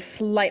me,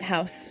 this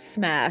Lighthouse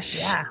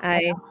Smash.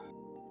 Yeah.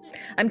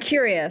 I'm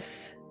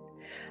curious.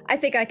 I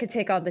think I could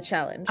take on the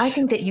challenge. I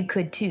think that you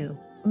could too.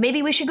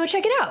 Maybe we should go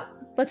check it out.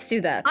 Let's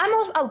do that.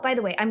 By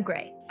the way, I'm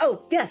Gray.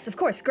 Oh, yes, of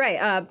course. Gray.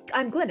 I'm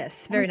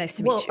Glynis. Very nice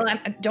to meet you.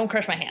 Don't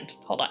crush my hand.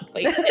 Hold on.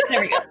 Wait.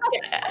 There we go.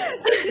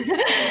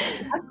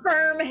 A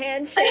firm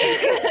handshake.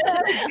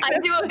 I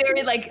do a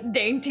very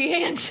dainty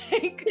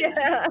handshake.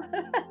 Yeah.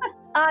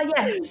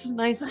 Yes.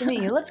 Nice to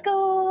meet you. Let's head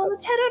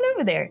on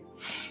over there.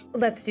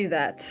 Let's do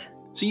that.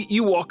 So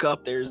you walk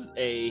up, there's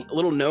a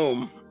little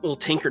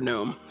tinker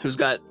gnome, who's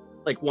got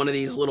one of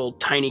these little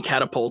tiny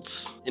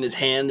catapults in his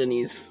hand, and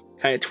he's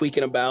kind of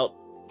tweaking about,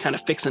 kind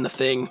of fixing the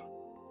thing.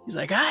 He's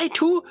like, aye,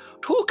 two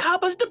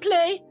coppers to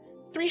play,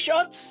 3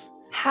 shots.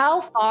 How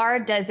far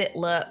does it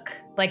look?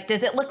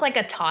 Does it look like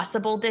a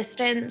tossable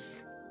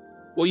distance?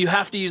 Well, you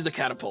have to use the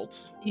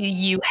catapults.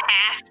 You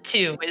have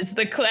to, is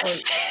the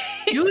question.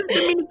 Use the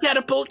mini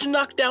catapult to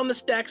knock down the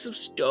stacks of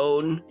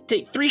stone.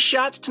 Take 3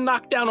 shots to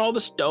knock down all the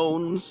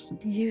stones.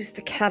 Use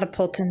the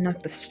catapult to knock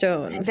the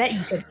stones. I bet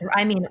you could.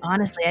 I mean,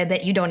 honestly, I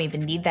bet you don't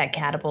even need that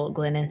catapult,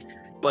 Glynis.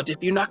 But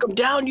if you knock them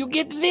down, you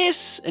get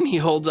this. And he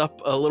holds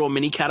up a little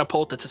mini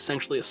catapult that's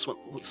essentially a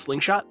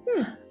slingshot.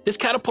 This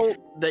catapult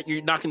that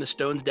you're knocking the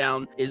stones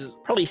down is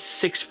probably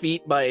 6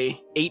 feet by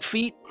 8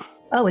 feet.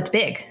 Oh, it's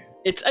big.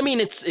 It's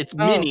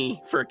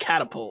mini for a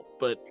catapult,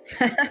 but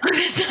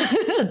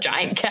It's a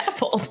giant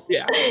catapult.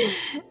 yeah.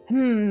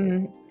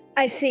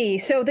 I see.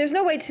 So there's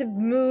no way to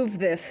move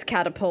this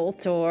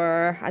catapult,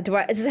 or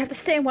does it have to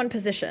stay in one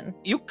position?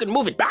 You can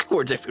move it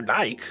backwards if you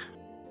like,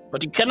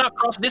 but you cannot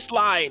cross this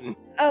line.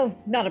 Oh,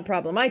 not a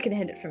problem. I can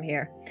hit it from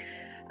here.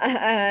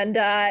 And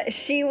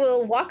she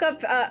will walk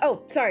up.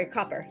 Sorry,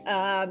 copper.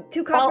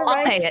 2 copper. I'll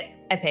right? pay it.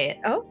 I pay it.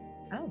 Oh,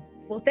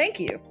 well, thank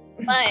you.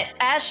 But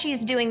as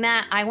she's doing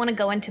that, I want to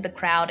go into the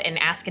crowd and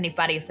ask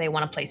anybody if they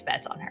want to place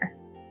bets on her.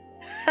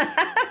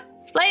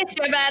 Place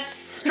your bets,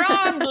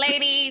 strong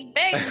lady,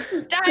 big,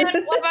 giant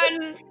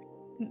woman,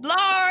 Lord.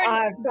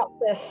 I've got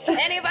this.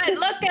 Anybody,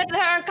 look at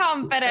her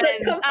confidence.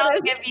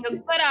 I'll give you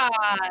good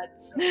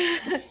odds.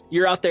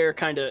 You're out there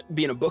kind of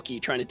being a bookie,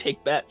 trying to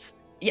take bets.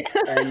 Yeah.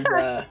 And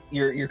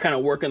you're kind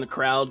of working the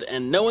crowd,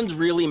 and no one's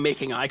really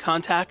making eye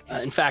contact.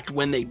 In fact,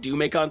 when they do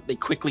they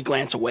quickly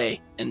glance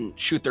away and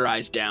shoot their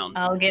eyes down.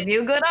 I'll give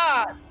you good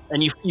odds.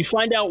 And you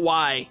find out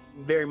why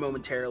very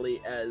momentarily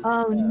as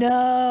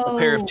no. a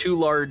pair of 2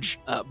 large,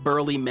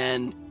 burly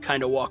men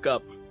kind of walk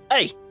up.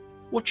 Hey,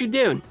 what you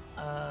doing?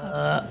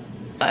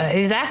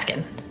 Who's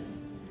asking?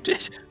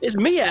 It's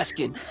me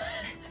asking.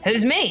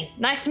 Who's me?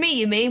 Nice to meet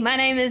you, me. My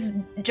name is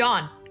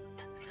John.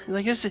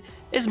 Like,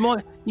 it's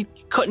more, you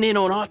cutting in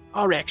on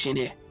our action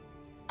here.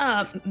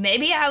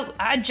 Maybe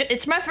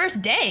it's my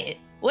first day.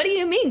 What do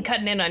you mean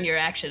cutting in on your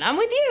action? I'm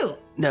with you.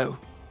 No,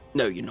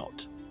 you're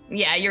not.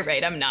 Yeah, you're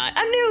right, I'm not.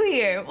 I'm new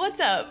here. What's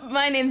up?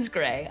 My name's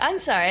Gray. I'm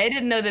sorry, I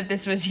didn't know that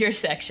this was your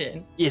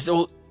section. Yes,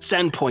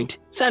 Sandpoint.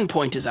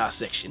 Sandpoint is our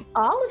section.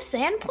 All of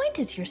Sandpoint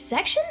is your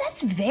section?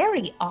 That's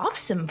very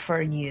awesome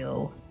for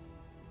you.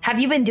 Have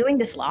you been doing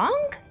this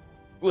long?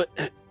 What?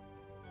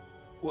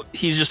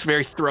 He's just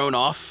very thrown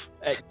off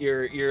at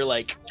your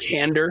like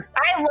candor.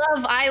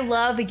 I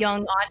love a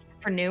young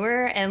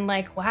entrepreneur, and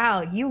like,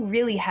 wow, you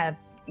really have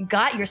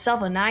got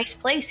yourself a nice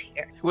place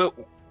here.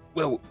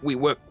 Well, we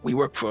work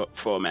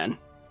for a man.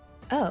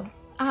 Oh,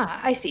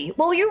 I see.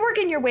 Well, you're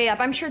working your way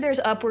up. I'm sure there's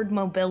upward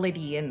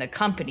mobility in the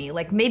company.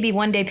 Like maybe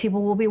one day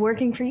people will be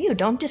working for you.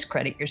 Don't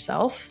discredit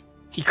yourself.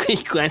 He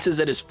glances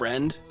at his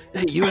friend.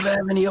 Hey, you ever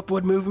have any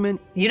upward movement?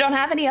 You don't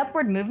have any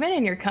upward movement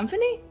in your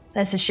company?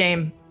 That's a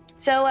shame.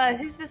 So,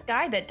 who's this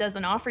guy that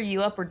doesn't offer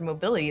you upward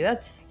mobility?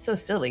 That's so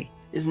silly.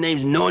 His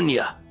name's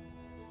Nonya.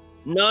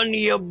 None of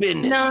your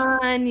business.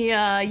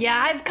 Nanya.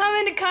 Yeah, I've come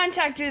into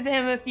contact with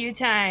him a few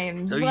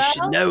times. So you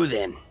should know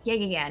then.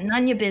 Yeah.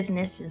 Nanya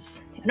Business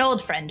is an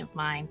old friend of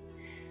mine.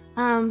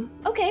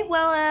 Okay,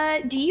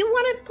 well, do you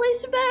want to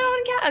place a bet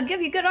on Cat? I'll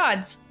give you good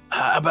odds.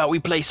 How about we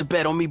place a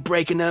bet on me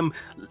breaking them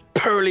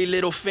pearly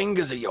little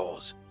fingers of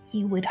yours?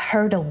 You would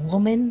hurt a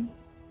woman?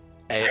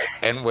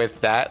 And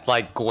with that,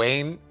 like,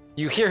 Gwaine,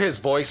 you hear his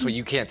voice when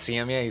you can't see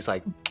him yet. He's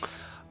like,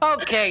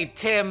 okay,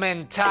 Tim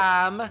and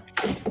Tom,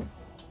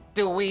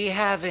 do we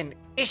have an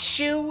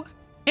issue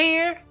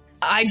here?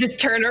 I just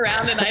turn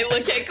around and I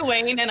look at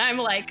Gwaine and I'm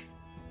like,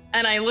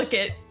 and I look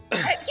at,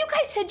 you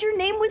guys said your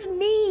name was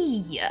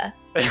me.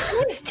 My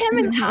name's Tim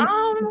and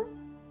Tom.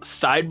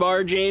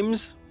 Sidebar,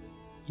 James,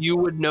 you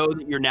would know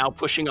that you're now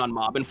pushing on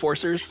mob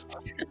enforcers.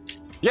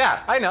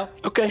 Yeah, I know.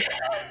 Okay.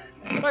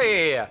 Oh,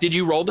 yeah. Did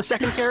you roll the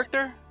second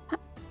character?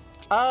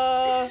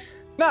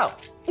 No.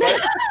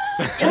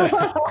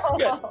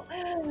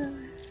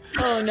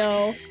 Oh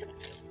no.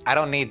 I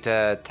don't need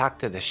to talk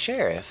to the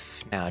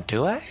sheriff now,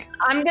 do I?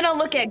 I'm gonna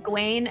look at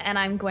Gwaine and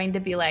I'm going to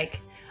be like,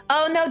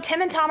 oh no,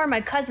 Tim and Tom are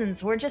my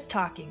cousins. We're just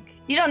talking.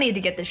 You don't need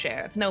to get the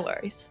sheriff. No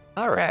worries.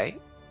 All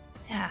right.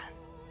 Yeah.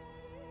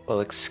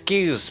 Well,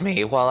 excuse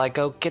me while I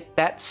go get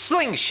that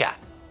slingshot.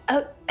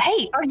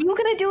 Hey, are you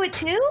gonna do it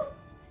too?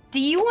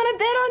 Do you want to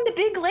bet on the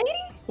big lady?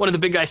 One of the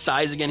big guys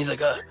sighs again. He's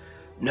like,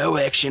 no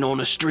action on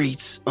the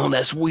streets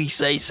unless we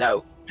say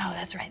so. Oh,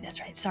 that's right.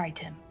 Sorry,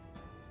 Tim.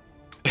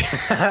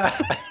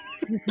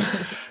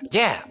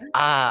 Yeah,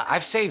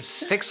 I've saved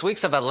 6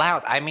 weeks of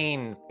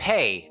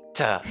pay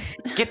to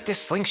get this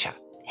slingshot.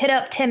 Hit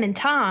up Tim and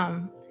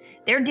Tom.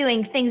 They're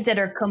doing things that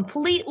are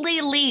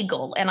completely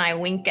legal. And I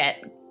wink at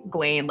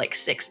Gwaine like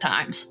 6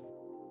 times.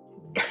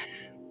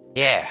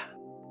 Yeah,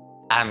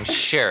 I'm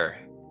sure.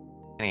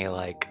 And he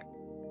like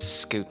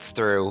scoots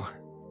through.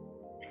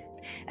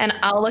 And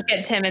I'll look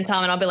at Tim and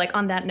Tom and I'll be like,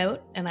 on that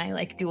note, and I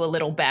like do a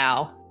little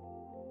bow.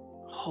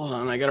 Hold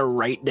on, I gotta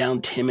write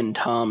down Tim and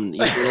Tom. Is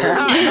that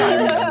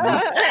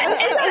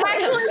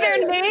actually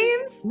their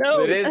names?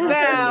 No, It is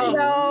now.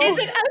 No. Is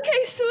it?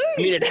 Okay, sweet.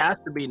 I mean, it has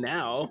to be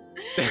now.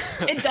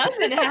 It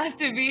doesn't have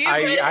to be.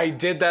 I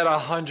did that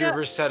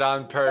 100%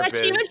 on purpose.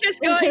 But she was just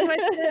going with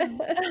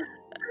it.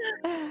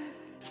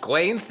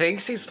 Gwaine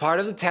thinks he's part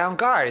of the town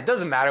guard. It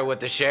doesn't matter what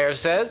the sheriff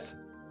says.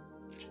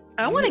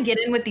 I want to get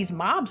in with these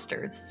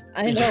mobsters.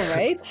 I know,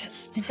 right?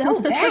 So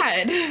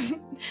bad.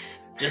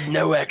 Just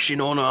no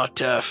action on our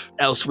turf,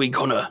 else we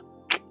gonna.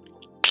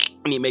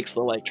 And he makes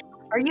the like.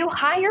 Are you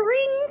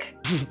hiring?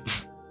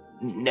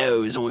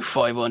 No, there's only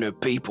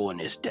 500 people in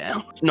this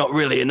town. It's not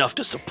really enough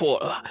to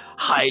support a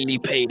highly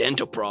paid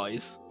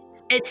enterprise.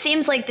 It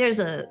seems like there's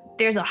a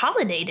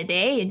holiday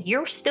today and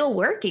you're still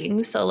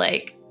working. So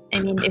like, I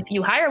mean, if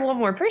you hire one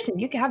more person,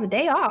 you can have a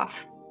day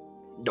off.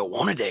 Don't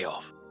want a day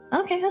off.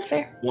 Okay, that's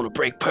fair. Want to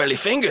break pearly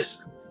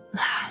fingers.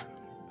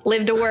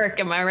 Live to work,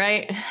 am I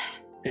right?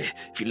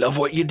 If you love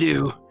what you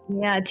do.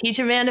 Yeah, teach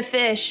a man to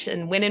fish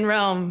and win in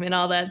Rome and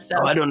all that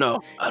stuff. Oh, I don't know.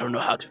 I don't know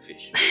how to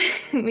fish.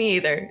 Me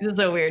either. It's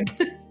so weird.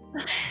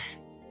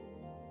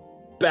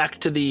 Back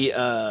to the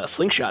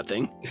slingshot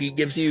thing. He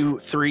gives you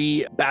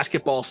 3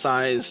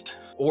 basketball-sized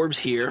orbs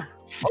here.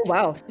 Oh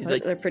wow, He's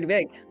like- they're pretty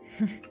big.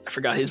 I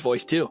forgot his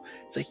voice too.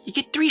 It's like, you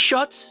get 3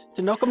 shots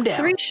to knock them down.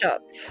 3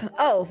 shots.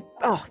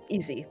 Oh,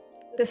 easy.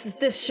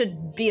 This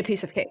should be a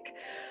piece of cake.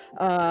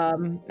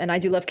 And I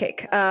do love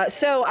cake.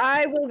 So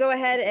I will go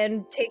ahead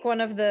and take one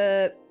of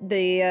the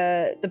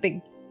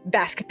big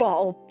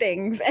basketball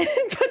things and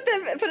put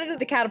it into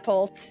the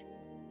catapult,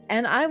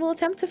 and I will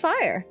attempt to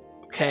fire.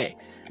 Okay.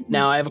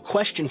 Now I have a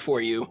question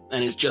for you,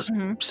 and it's just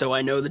so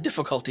I know the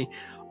difficulty.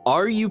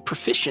 Are you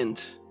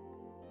proficient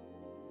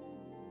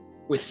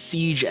with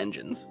siege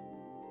engines?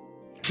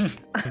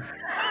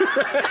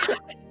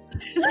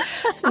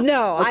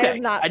 No, I Okay,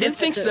 am not. I didn't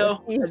think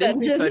so. I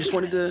just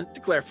wanted to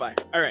clarify.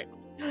 All right.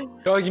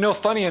 Oh,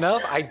 funny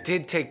enough, I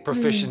did take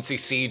proficiency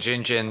siege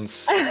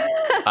engines when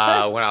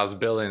I was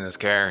building this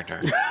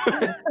character.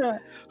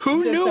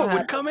 Who Just knew so it would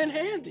happened. come in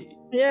handy?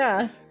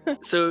 Yeah.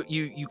 So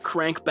you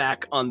crank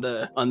back on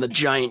the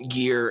giant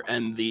gear,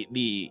 and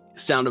the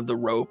sound of the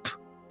rope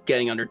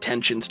getting under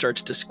tension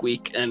starts to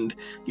squeak, and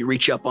you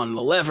reach up on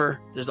the lever.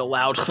 There's a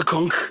loud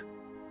thunk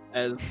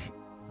as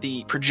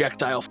the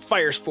projectile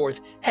fires forth,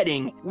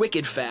 heading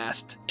wicked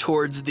fast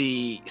towards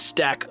the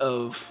stack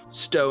of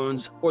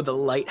stones, or the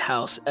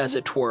lighthouse as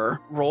it were.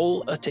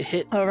 Roll to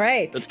hit. All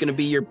right. That's going to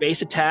be your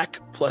base attack,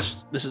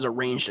 plus this is a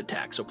ranged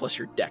attack, so plus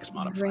your dex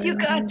modifier. You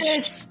got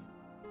this.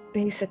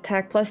 Base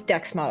attack plus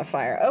dex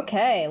modifier.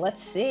 Okay,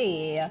 let's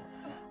see.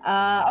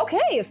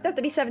 Okay,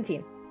 that'd be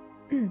 17.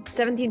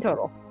 17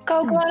 total.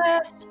 Go,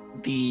 Gladys.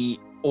 The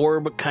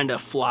orb kind of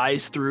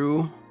flies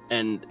through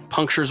and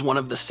punctures one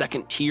of the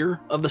second tier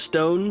of the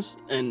stones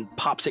and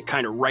pops it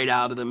kind of right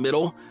out of the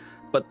middle,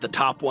 but the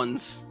top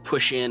ones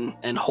push in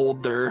and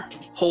hold their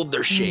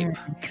shape.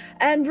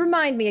 And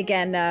remind me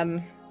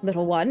again,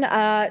 little one.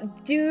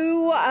 Astric,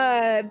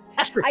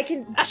 I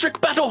can Astric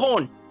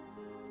Battlehorn,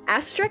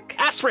 asterisk.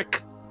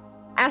 Astric.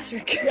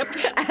 Yep.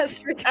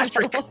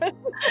 Asterisk.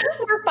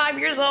 We're 5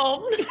 years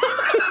old.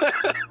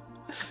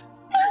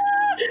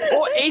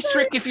 Or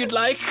Astric if you'd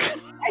like.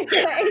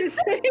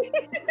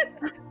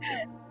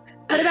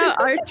 What about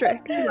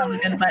Artrick? Love a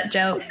good butt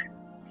joke.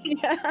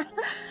 Yeah.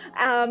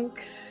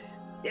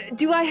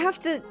 Do I have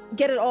to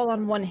get it all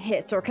on one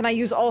hit, or can I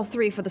use all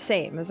 3 for the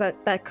same? Is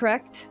that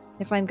correct?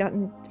 If I've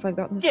gotten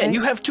this Yeah, right?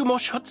 you have 2 more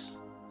shots.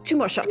 2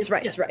 more shots.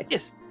 Right. Yes, Right.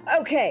 Yes.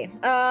 Okay.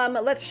 I'm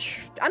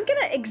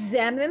gonna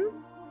examine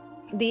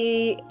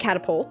the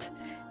catapult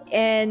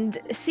and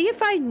see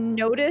if I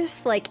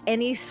notice like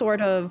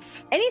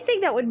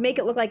anything that would make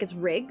it look like it's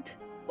rigged,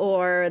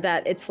 or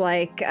that it's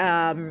like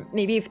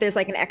maybe if there's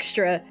like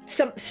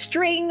some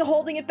string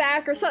holding it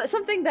back, or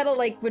something that'll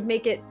would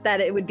make it that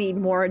it would be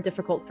more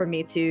difficult for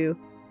me to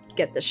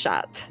get the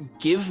shot.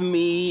 Give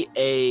me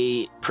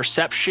a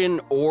perception,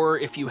 or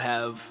if you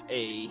have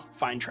a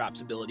find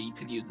traps ability, you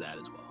could use that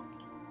as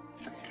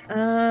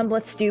well.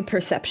 Let's do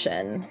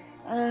perception.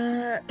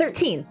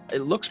 13.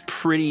 It looks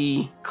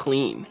pretty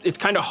clean. It's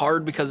kind of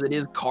hard because it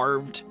is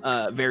carved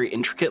very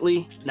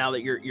intricately. Now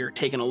that you're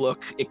taking a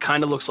look, it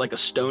kind of looks like a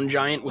stone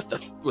giant with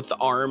the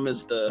arm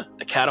as the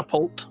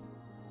catapult.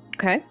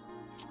 Okay.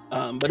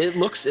 But it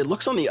looks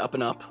on the up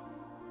and up.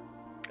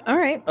 All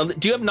right.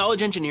 Do you have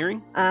knowledge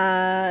engineering?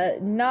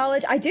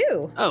 Knowledge. I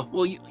do. Oh,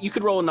 well, you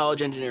could roll a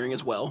knowledge engineering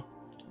as well.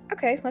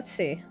 Okay, let's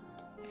see.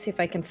 Let's see if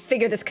I can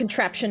figure this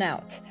contraption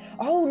out.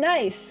 Oh,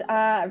 nice.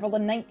 I rolled a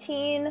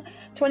 19,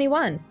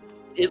 21.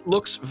 It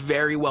looks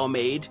very well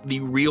made.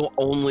 The real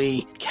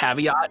only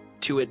caveat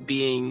to it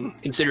being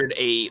considered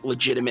a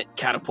legitimate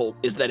catapult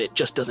is that it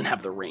just doesn't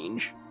have the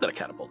range that a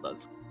catapult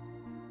does.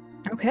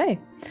 Okay.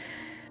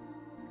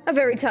 A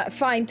very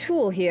fine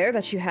tool here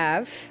that you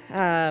have.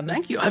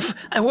 Thank you.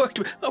 I worked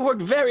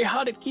very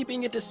hard at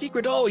keeping it a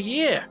secret all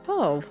year.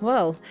 Oh,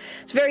 well.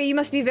 You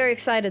must be very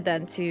excited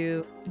then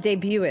to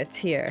debut it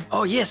here.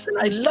 Oh yes, and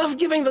I love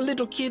giving the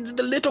little kids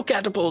the little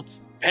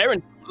catapults.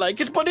 Parents like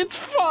it, but it's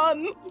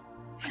fun.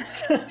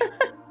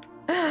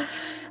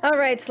 All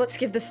right, let's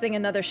give this thing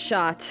another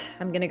shot.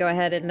 I'm going to go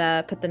ahead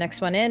and put the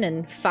next one in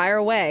and fire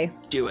away.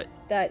 Do it.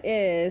 That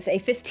is a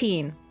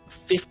 15.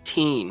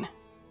 15.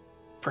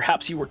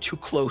 Perhaps you were too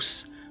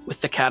close with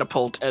the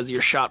catapult as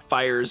your shot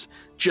fires,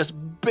 just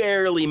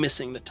barely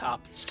missing the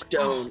top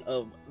stone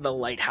of the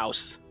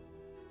lighthouse.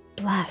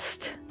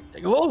 Blast. It's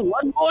like, oh,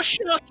 one more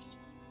shot.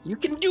 You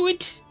can do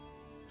it.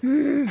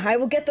 I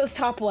will get those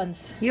top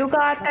ones. You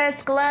got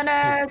this,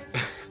 Glennis.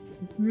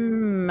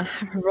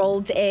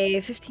 Rolled a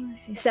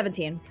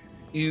 17.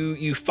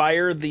 You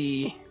fire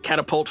the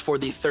catapult for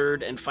the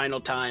third and final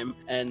time,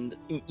 and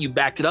you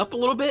backed it up a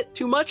little bit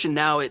too much, and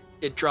now it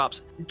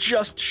drops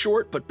just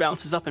short, but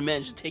bounces up and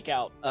manages to take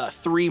out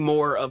 3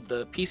 more of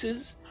the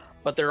pieces,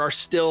 but there are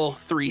still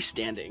 3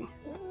 standing.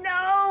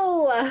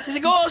 No! He's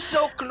like, oh,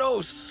 so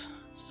close.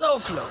 So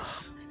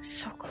close.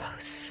 So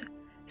close.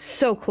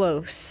 So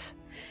close.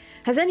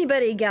 Has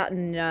anybody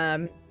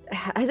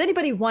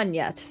won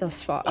yet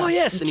thus far? Oh,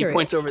 yes. I'm And curious. he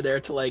points over there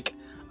to like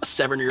a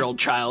 7-year-old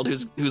child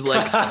who's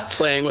like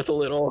playing with a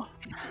little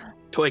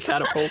toy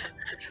catapult.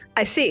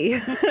 I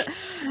see.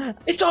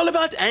 It's all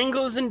about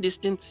angles and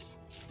distance.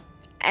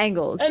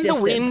 Angles. And the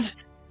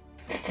distance.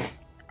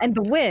 And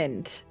the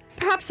wind.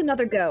 Perhaps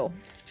another go.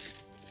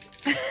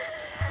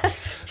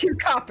 2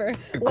 copper.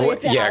 Lay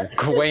it down. Yeah,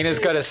 Gawain is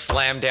gonna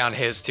slam down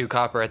his 2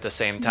 copper at the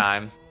same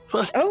time.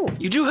 Oh.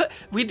 You do.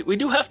 We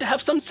do have to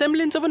have some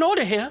semblance of an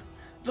order here.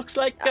 Looks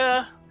like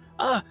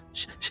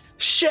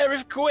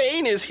Sheriff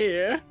Gawain is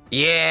here.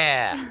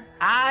 Yeah,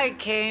 I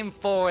came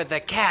for the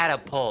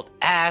catapult,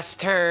 ass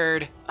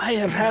turd. I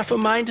have half a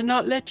mind to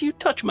not let you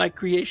touch my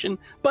creation,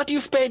 but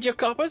you've paid your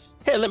coppers.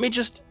 Here, let me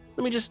just.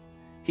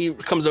 He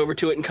comes over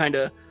to it and kind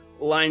of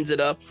lines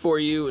it up for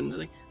you and is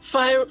like,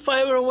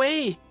 fire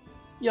away,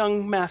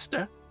 young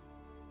master.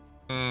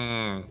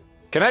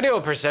 Can I do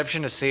a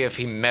perception to see if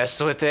he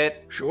messed with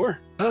it? Sure.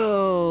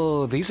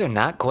 Oh, these are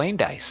not Gawain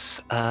dice.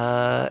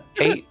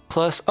 8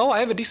 plus. Oh, I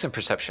have a decent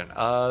perception.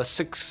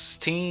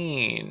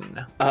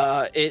 16.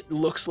 It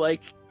looks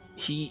like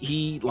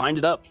he lined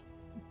it up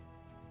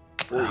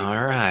for you.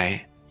 All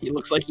right. He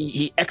looks like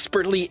he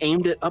expertly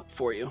aimed it up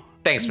for you.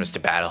 Thanks, Mr.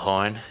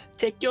 Battlehorn.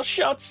 Take your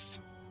shots.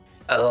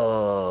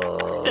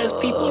 Oh. There's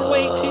people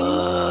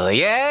waiting.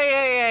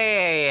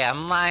 Yeah.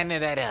 I'm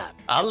lining it up.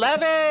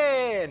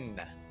 11.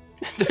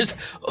 There's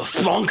a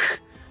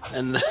thunk,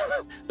 and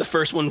the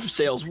first one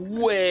sails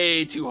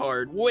way too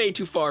hard, way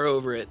too far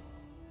over it.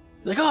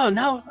 Like, oh,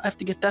 now I have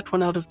to get that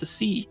one out of the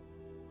sea.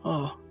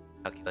 Oh,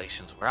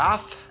 Calculations were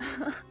off.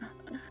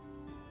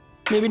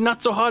 maybe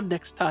not so hard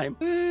next time.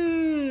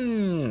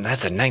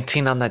 That's a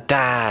 19 on the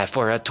die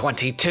for a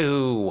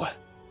 22.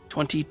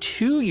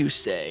 22, you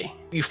say?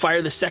 You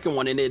fire the second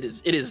one, and it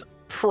is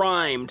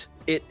primed.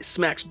 It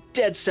smacks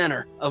dead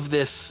center of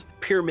this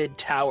pyramid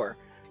tower.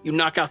 You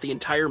knock out the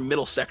entire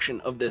middle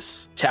section of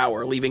this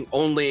tower, leaving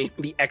only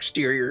the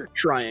exterior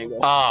triangle.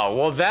 Oh,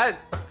 well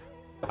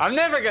I'm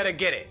never gonna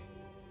get it.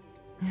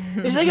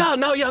 He's like, oh,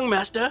 no, young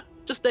master.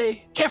 Just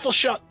a careful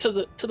shot to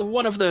the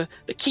one of the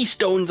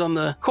keystones on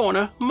the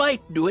corner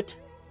might do it.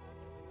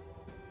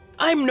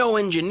 I'm no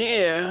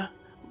engineer,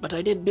 but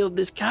I did build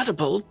this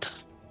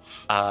catapult.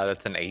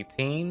 That's an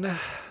 18.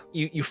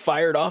 You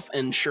fire it off,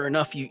 and sure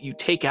enough, you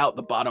take out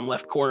the bottom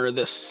left corner of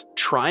this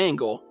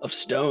triangle of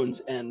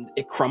stones, and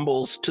it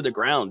crumbles to the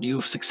ground.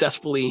 You've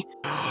successfully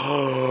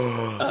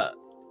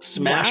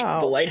smashed Wow.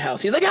 the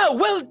lighthouse. He's like, oh,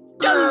 well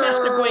done,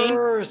 Master Gawain.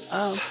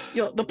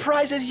 The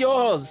prize is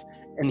yours.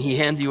 And he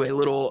hands you a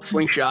little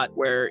slingshot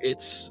where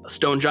it's a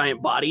stone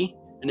giant body,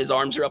 and his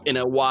arms are up in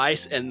a Y,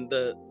 and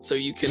so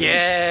you can.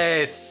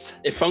 Yes.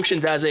 It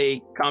functions as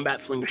a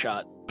combat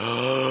slingshot.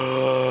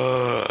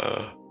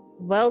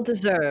 Well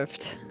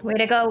deserved. Way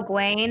to go,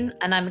 Gawain.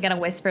 And I'm going to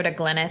whisper to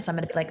Glynis. I'm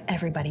going to be like,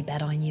 everybody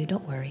bet on you.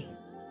 Don't worry.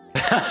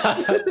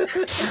 Yeah,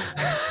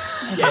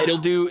 it'll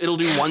do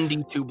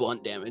 1d2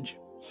 blunt damage.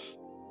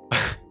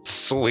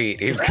 Sweet.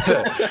 He's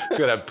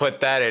gonna put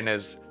that in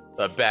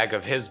the back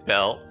of his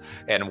belt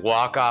and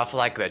walk off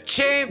like the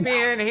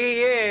champion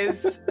he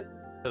is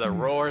to the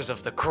roars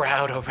of the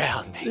crowd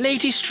around me.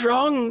 Lady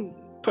Strong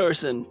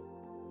person.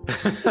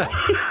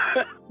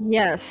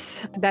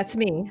 Yes, that's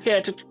me.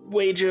 Care to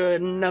wager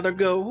another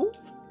go?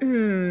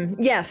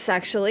 Yes,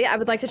 actually, I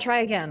would like to try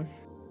again.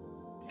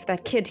 If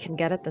that kid can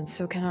get it, then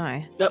so can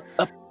I.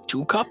 Up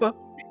 2 copper.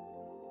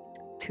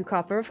 2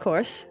 copper, of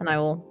course, and I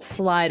will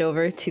slide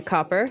over 2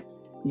 copper.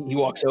 He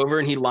walks over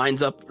and he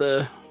lines up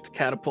the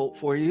catapult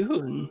for you,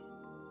 and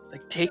it's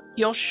like, take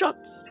your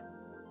shots.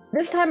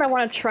 This time I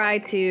want to try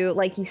to,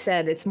 like you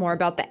said, it's more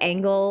about the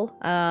angle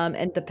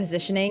and the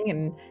positioning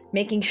and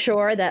making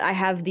sure that I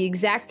have the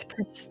exact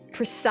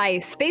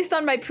precise, based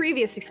on my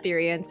previous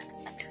experience.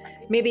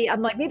 Maybe I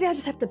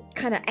just have to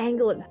kind of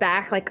angle it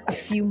back like a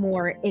few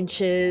more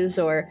inches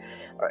or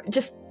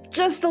just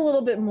a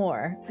little bit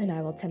more, and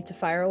I will attempt to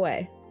fire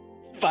away.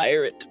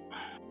 Fire it.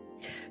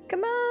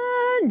 Come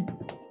on.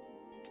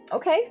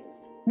 Okay.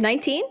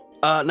 19.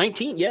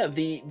 19, yeah.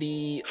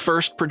 The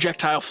first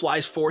projectile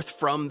flies forth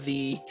from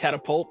the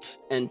catapult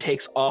and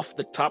takes off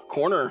the top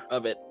corner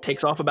of it.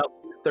 Takes off about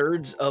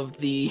 2/3 of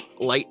the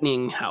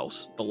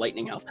lighthouse.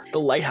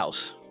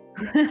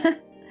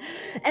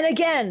 And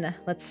again,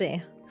 let's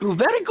see.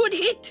 Very good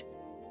hit.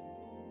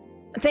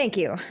 Thank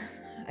you.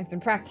 I've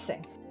been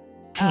practicing.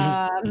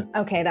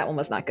 Okay, that one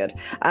was not good.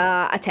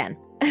 A 10.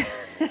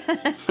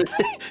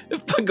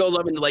 It goes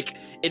up and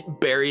it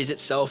buries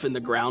itself in the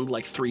ground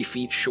 3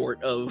 feet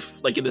short of,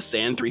 in the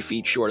sand, 3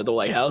 feet short of the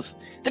lighthouse.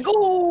 It's like,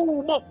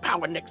 oh, more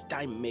power next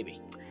time,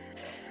 maybe.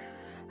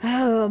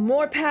 Oh,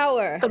 more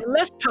power. The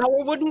less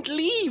power wouldn't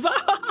leave.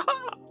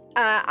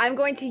 I'm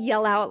going to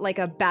yell out like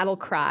a battle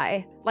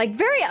cry, like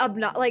very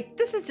like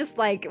this is just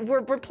like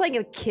we're playing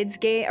a kids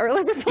game or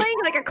like we're playing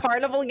like a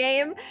carnival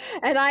game,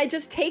 and I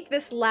just take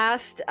this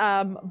last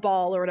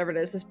ball or whatever it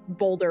is, this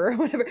boulder or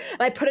whatever,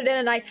 and I put it in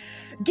and I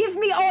give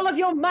me all of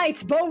your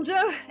might,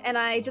 boulder, and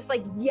I just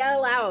like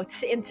yell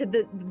out into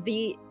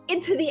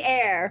the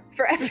air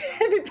for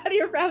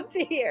everybody around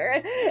to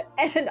hear,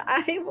 and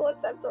I will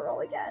attempt to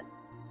roll again.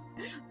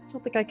 I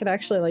don't think I can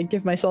actually like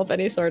give myself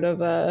any sort of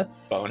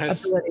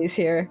bonus abilities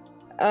here.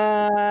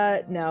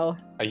 No.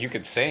 You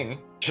could sing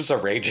just a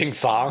raging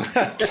song.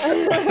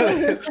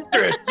 This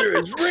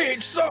is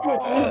Rage Song.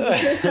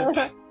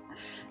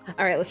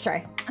 All right, let's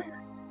try.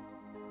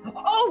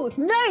 Oh,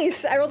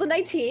 nice! I rolled a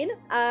 19,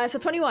 so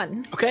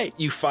 21. Okay,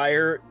 you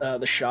fire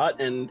the shot,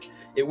 and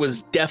it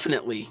was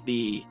definitely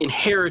the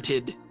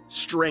inherited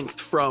strength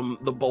from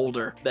the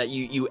boulder that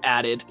you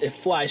added. It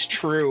flies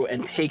true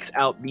and takes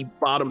out the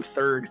bottom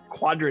third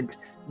quadrant.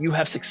 You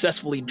have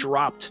successfully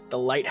dropped the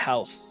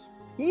lighthouse.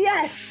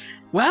 Yes!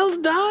 Well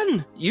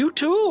done! You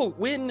too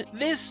win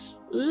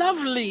this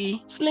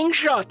lovely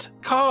slingshot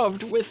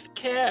carved with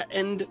care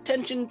and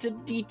attention to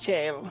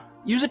detail.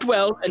 Use it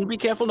well and be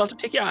careful not to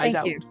take your eyes Thank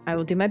out. you. I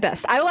will do my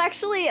best. I will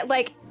actually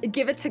like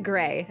give it to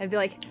Gray. I'd be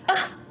like,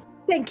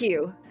 thank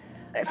you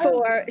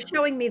for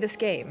showing me this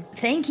game.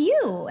 Thank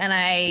you. And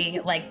I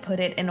like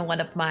put it in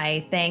one of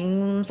my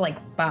things, like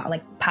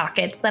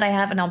pockets that I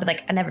have, and I'll be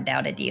like, I never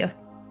doubted you.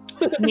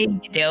 You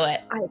need to do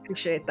it. I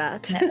appreciate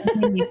that. I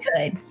knew you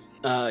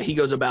could. He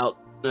goes about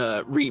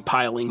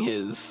repiling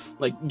his,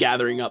 like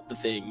gathering up the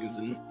things,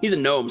 and he's a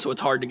gnome, so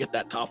it's hard to get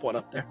that top one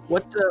up there.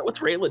 What's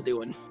Rayla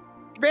doing?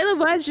 Rayla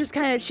was just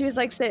she was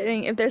like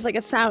sitting, if there's like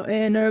a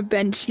fountain or a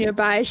bench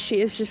nearby,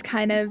 she is just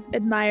kind of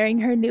admiring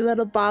her new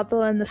little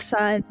bauble in the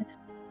sun.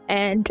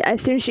 And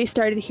as soon as she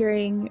started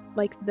hearing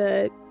like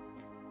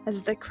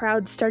as the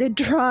crowd started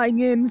drawing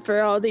in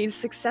for all these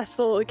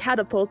successful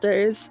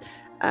catapulters,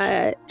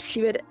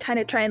 she would kind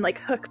of try and like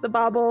hook the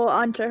bauble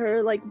onto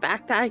her like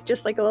backpack,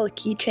 just like a little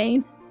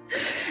keychain,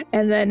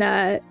 and then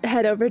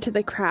head over to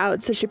the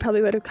crowd. So she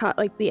probably would have caught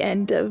like the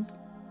end of,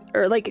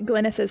 or like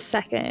Glynis's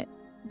second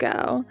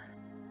go,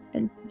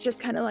 and just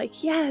kind of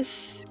like,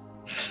 yes,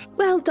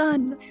 well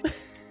done.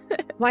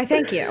 Why,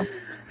 thank you.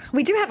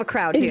 We do have a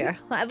crowd here.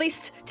 Well, at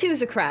least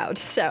two's a crowd,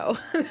 so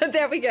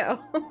there we go.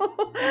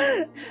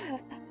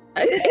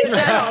 Is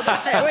that all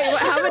that's there? Wait,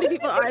 how many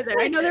people are there?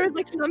 I know there was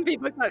like some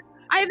people.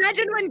 I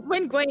imagine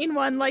when Gwaine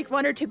won, like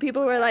one or two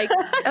people were like,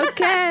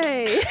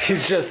 okay.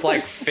 He's just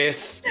like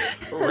fists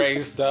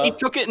raised He up.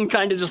 took it and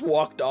kind of just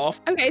walked off.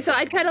 Okay, so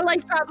I'd kind of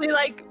like probably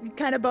like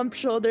kind of bump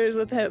shoulders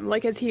with him,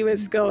 like as he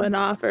was going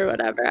off or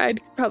whatever. I'd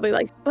probably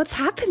like, what's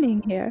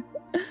happening here?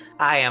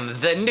 I am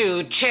the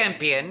new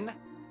champion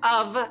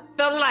of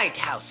the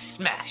Lighthouse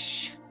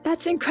Smash.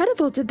 That's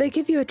incredible. Did they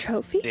give you a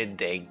trophy? Did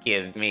they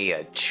give me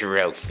a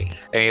trophy?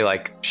 And he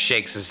like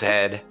shakes his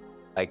head,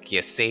 like,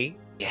 you see?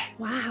 Yeah.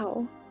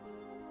 Wow.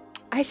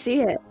 I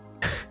see it.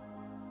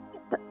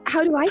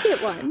 How do I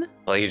get one?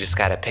 Well, you just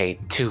gotta pay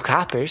 2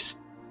 coppers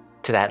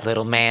to that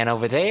little man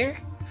over there.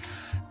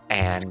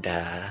 And,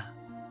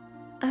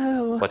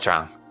 Oh. what's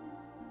wrong?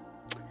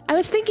 I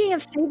was thinking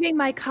of saving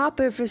my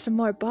copper for some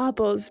more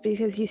baubles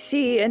because you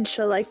see, and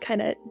she'll like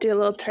kind of do a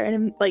little turn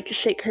and like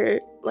shake her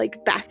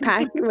like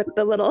backpack with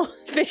the little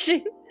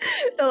fishing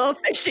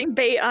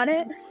bait on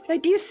it.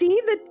 Like, do you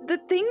see the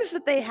things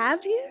that they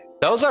have here?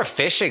 Those are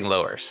fishing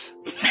lures.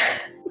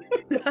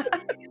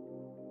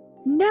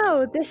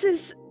 No, this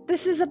is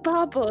a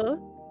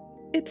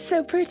bauble. It's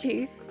so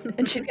pretty.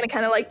 And she's gonna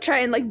kind of like try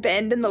and like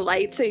bend in the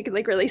light so you can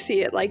like really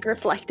see it like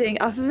reflecting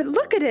off of it.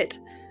 Look at it.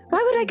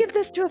 Why would I give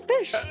this to a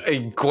fish?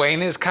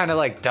 Gwaine is kind of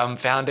like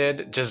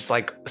dumbfounded, just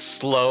like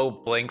slow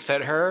blinks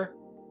at her.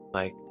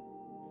 Like,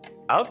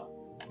 oh,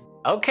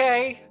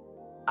 okay.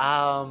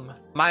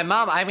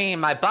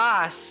 My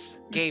boss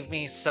gave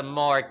me some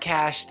more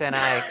cash than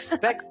I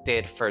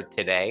expected for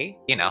today.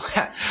 You know,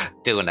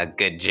 doing a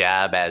good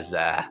job as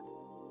a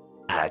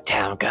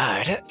town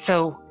guard.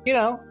 So, you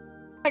know,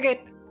 I could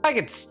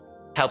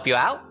help you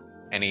out.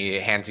 And he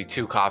hands you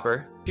 2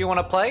 copper if you want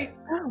to play.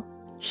 Oh.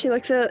 She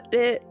looks at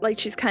it like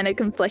she's kind of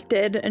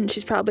conflicted, and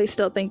she's probably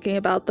still thinking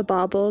about the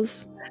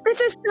baubles. This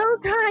is so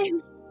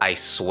kind. I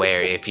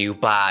swear, if you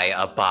buy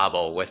a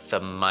bauble with the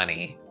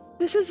money.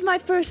 This is my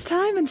first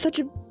time in such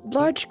a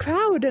large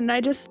crowd, and I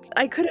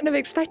couldn't have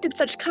expected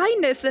such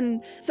kindness.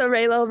 And so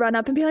Rayla will run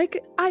up and be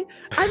like, I'm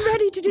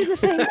ready to do the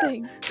same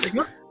thing.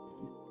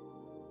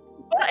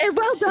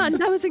 Well done.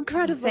 That was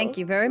incredible. Thank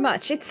you very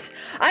much.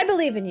 I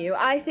believe in you.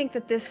 I think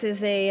that this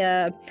is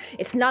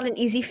it's not an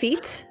easy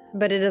feat,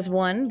 but it is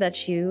one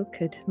that you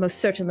could most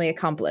certainly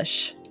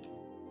accomplish.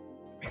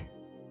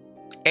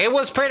 It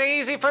was pretty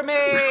easy for me.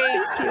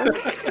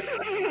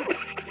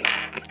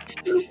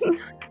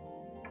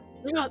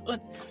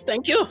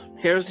 Thank you.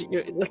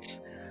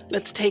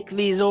 Let's take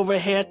these over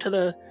here to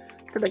the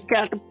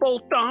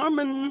catapult arm,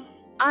 and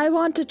I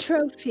want a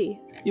trophy.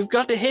 you've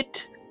got to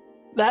hit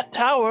that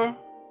tower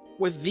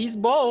with these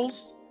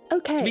balls.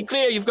 Okay. To be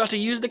clear, you've got to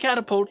use the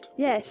catapult.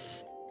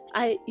 Yes.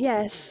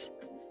 Yes.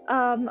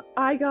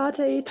 I got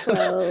a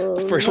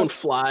 12. First one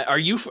fly. Are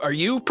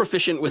you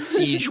proficient with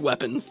siege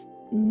weapons?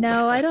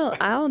 No, I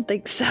don't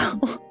think so.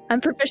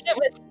 I'm proficient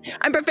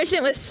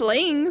with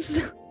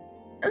slings.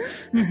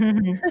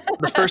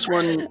 The first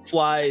one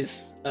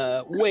flies.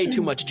 Way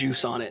too much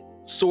juice on it.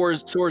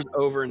 Soars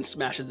over and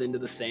smashes into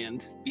the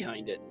sand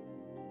behind it.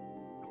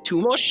 2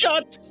 more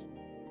shots.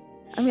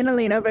 I'm gonna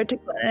lean over to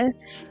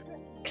Glynis.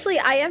 Actually,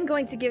 I am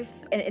going to give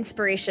an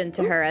inspiration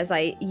to her as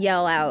I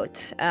yell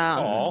out.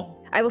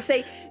 I will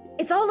say,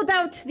 it's all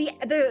about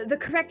the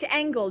correct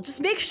angle. Just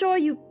make sure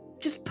you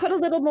just put a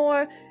little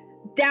more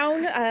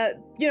down,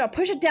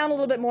 push it down a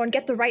little bit more and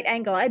get the right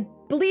angle. I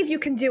believe you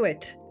can do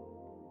it.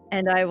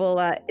 And I will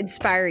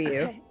inspire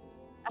you.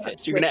 Okay,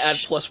 so you're gonna add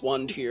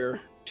 +1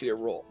 to your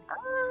roll.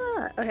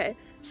 Okay.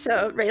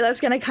 So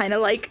Rayla's gonna kind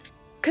of like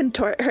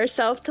contort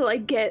herself to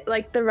like get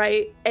like the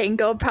right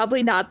angle.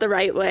 Probably not the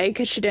right way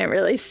because she didn't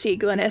really see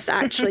Glynis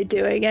actually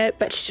doing it,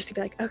 but she's just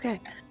gonna be like, okay,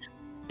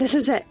 this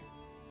is it.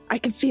 I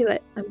can feel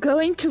it. I'm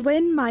going to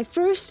win my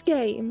first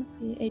game.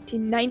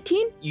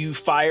 18-19. You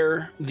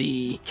fire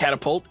the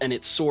catapult and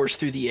it soars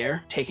through the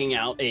air, taking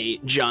out a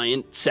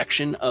giant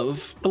section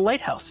of the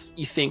lighthouse.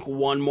 You think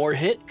one more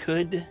hit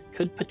could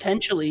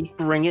potentially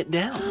bring it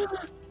down.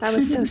 That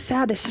was so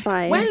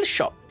satisfying. Well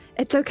shot.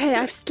 It's okay.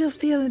 I still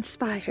feel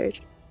inspired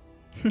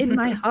in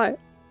my heart.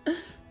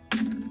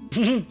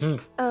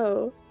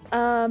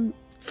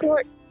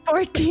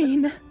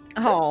 14.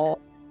 Oh.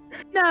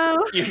 No.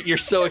 You're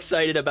so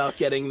excited about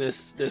getting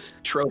this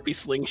trophy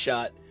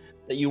slingshot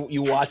that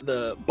you watch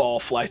the ball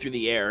fly through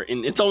the air,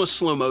 and it's almost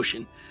slow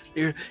motion.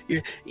 You're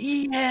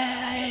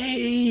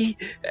yay,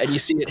 and you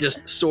see it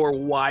just soar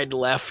wide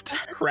left,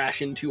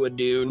 crash into a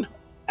dune.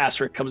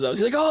 Asterik comes up.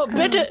 He's like, "Oh,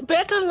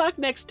 better luck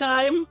next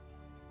time."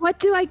 What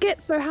do I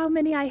get for how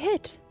many I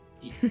hit?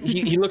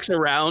 He looks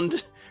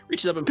around,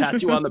 reaches up and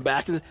pats you on the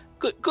back, and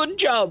says, "Good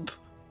job."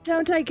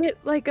 Don't I get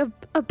like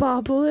a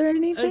bauble or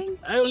anything?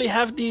 I only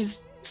have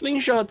these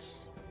slingshots.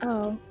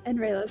 Oh, and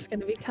Rayla's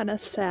gonna be kind of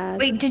sad.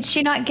 Wait, did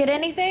she not get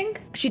anything?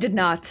 She did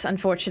not,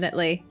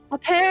 unfortunately.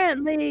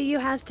 Apparently, you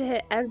have to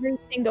hit every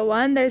single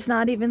one. There's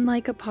not even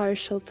like a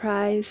partial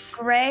prize.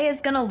 Gray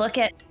is gonna look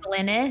at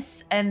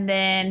Glynis and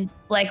then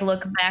like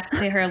look back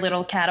to her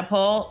little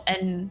catapult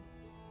and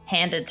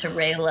hand it to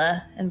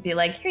Rayla and be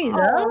like, "Here you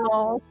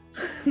go."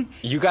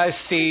 You guys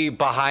see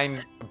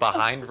behind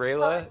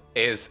Rayla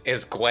is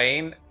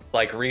Gwaine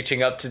like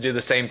reaching up to do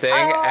the same thing,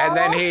 and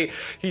then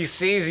he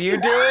sees you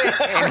do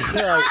it, and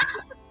he like,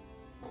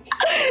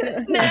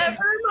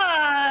 Never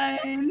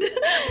mind.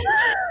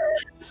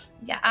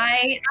 Yeah,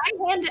 I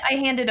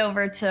hand it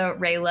over to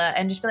Rayla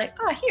and just be like,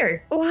 "Oh,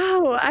 here."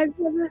 Wow, I've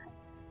never.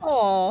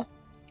 Aw.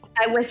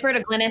 I whisper to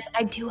Glynis,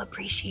 "I do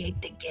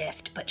appreciate the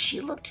gift, but she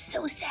looked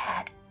so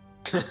sad."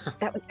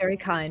 That was very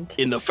kind.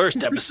 In the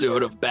first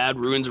episode of Bad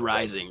Runes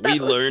Rising, we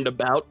learned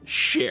about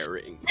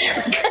sharing.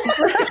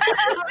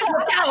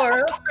 The power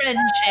of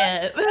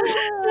friendship.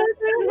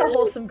 This is a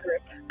wholesome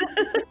group.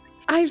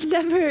 I've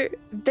never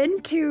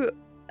been to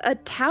a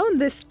town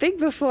this big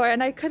before,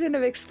 and I couldn't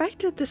have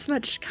expected this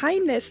much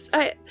kindness.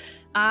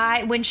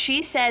 When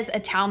she says a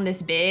town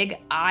this big,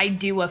 I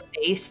do a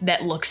face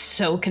that looks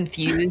so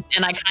confused,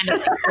 and I kind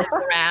of look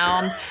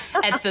around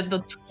at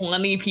the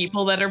 20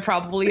 people that are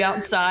probably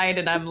outside,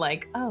 and I'm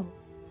like, "Oh,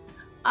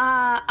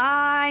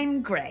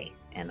 I'm Gray,"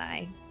 and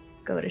I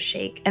go to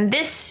shake. And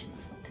this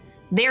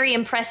very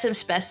impressive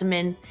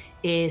specimen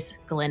is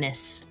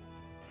Glynis.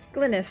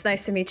 Glynis,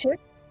 nice to meet you.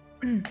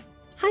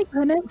 Hi,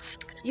 Glynis.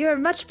 You're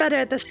much better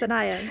at this than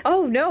I am.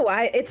 Oh no,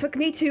 it took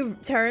me 2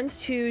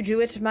 turns to do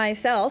it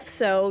myself,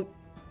 so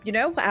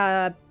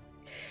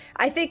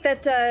I think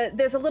that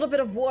there's a little bit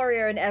of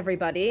warrior in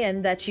everybody,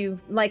 and that you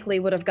likely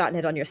would have gotten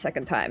it on your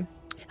second time.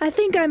 I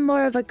think I'm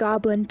more of a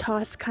goblin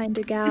toss kind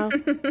of gal.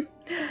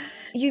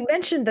 You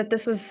mentioned that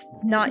this was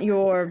not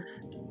you've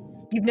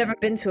never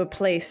been to a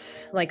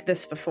place like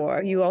this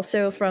before. You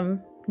also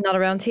from not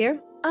around here?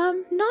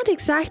 Not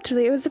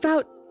exactly. It was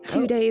about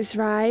 2 days'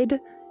 ride.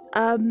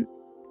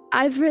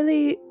 I've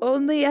really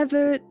only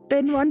ever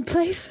been one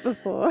place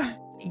before.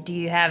 Do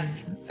you have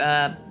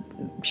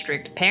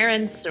strict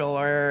parents,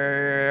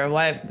 or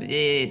what?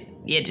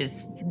 You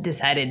just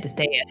decided to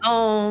stay at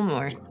home,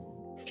 or?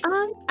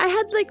 I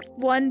had like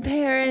one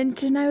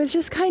parent, and I was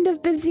just kind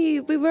of busy.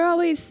 We were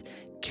always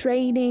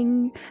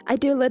training. I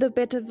do a little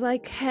bit of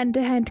like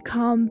hand-to-hand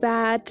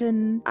combat,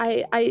 and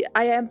I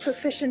am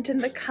proficient in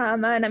the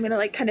kama, and I'm gonna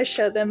like kind of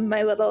show them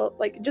my little,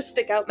 like, just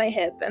stick out my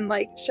hip and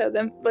like show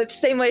them the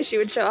same way she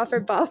would show off her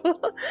bauble.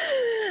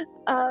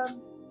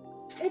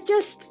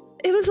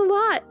 It was a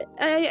lot.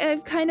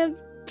 I've kind of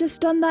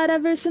just done that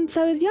ever since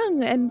I was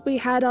young, and we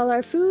had all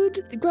our food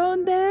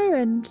grown there,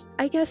 and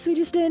I guess we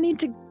just didn't need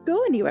to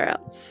go anywhere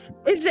else.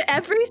 Is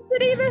every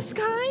city this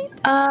kind?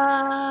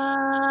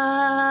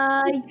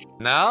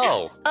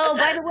 no. Oh,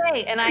 by the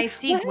way, and I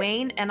see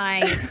Gwaine, and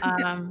I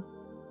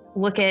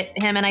look at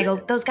him, and I go,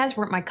 "Those guys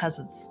weren't my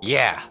cousins."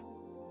 Yeah.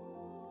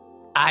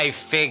 I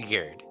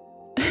figured.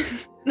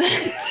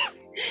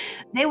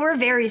 They were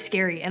very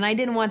scary, and I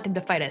didn't want them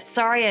to fight us.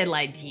 Sorry I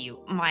lied to you.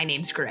 My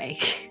name's Gray.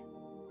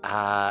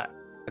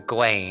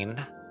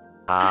 Gwen.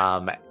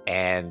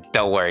 And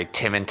don't worry,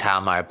 Tim and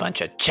Tom are a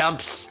bunch of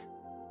chumps.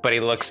 But he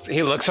looks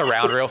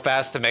around real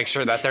fast to make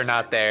sure that they're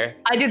not there.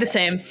 I do the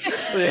same.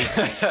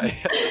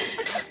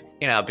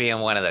 You know, being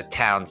one of the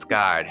town's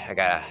guard, I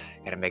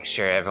gotta make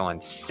sure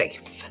everyone's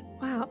safe.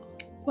 Wow,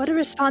 what a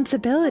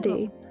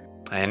responsibility.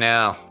 I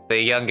know,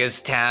 the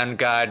youngest town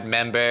guard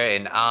member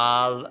in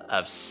all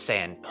of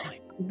Sandpoint.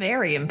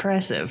 Very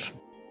impressive.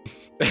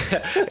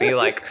 He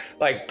like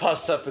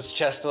puffs up his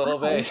chest a little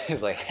bit.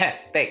 He's like,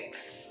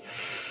 thanks.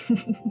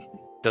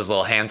 Does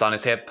little hands on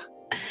his hip.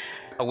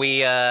 Are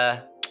we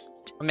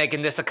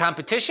making this a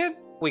competition?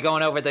 We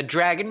going over the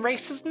dragon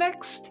races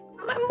next?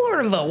 I'm more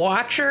of a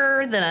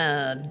watcher than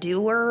a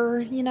doer,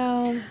 you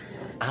know.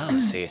 Oh,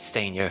 so you're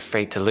saying you're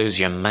afraid to lose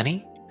your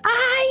money?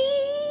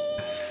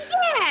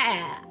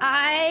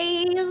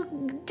 I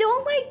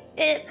don't like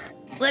it.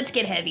 Let's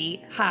get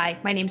heavy. Hi,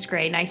 my name's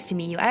Gray. Nice to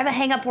meet you. I have a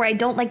hang up where I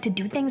don't like to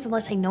do things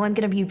unless I know I'm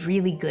gonna be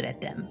really good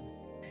at them.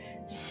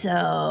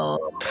 So...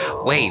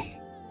 Wait,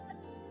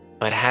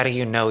 but how do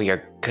you know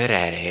you're good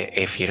at it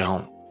if you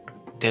don't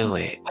do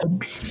it?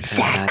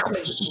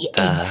 Exactly.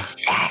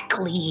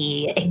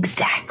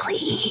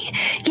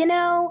 You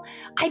know,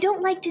 I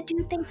don't like to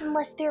do things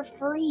unless they're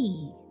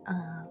free.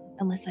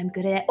 Unless I'm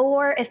good at it,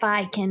 or if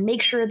I can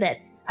make sure that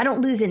I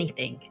don't lose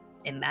anything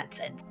in that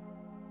sense.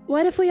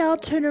 What if we all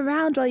turn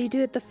around while you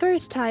do it the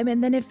first time,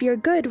 and then if you're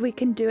good, we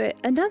can do it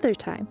another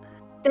time?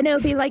 Then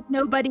it'll be like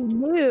nobody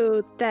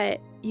knew that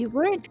you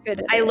weren't good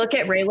at it. I look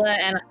at Rayla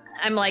and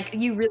I'm like,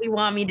 you really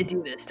want me to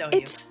do this, don't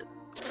you? It's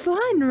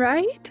fun,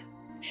 right?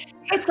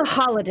 It's a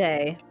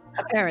holiday,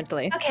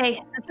 apparently.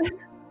 Okay.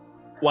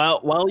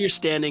 While you're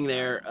standing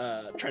there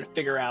trying to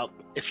figure out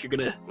if you're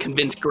going to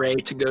convince Gray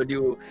to go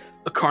do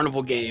a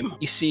carnival game,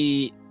 you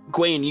see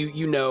Gwen,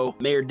 you know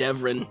Mayor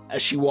Devrin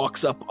as she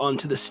walks up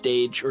onto the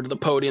stage or to the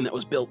podium that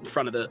was built in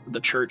front of the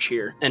church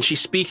here. And she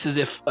speaks as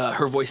if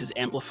her voice is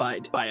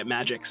amplified by a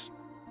magic's.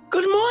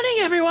 Good morning,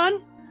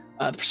 everyone!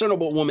 The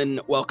personable woman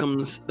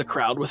welcomes the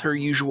crowd with her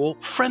usual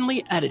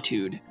friendly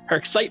attitude. Her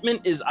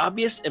excitement is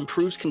obvious and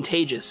proves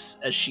contagious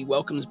as she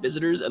welcomes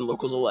visitors and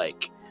locals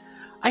alike.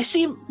 I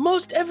see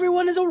most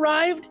everyone has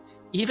arrived.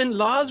 Even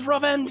Lars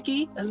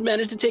Rovansky has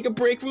managed to take a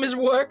break from his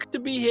work to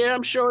be here.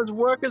 I'm sure his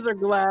workers are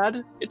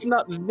glad. It's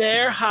not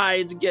their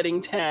hides getting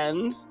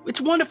tanned.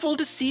 It's wonderful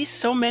to see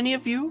so many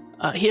of you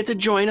here to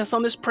join us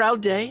on this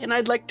proud day, and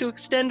I'd like to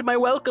extend my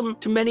welcome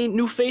to many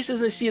new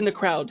faces I see in the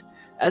crowd.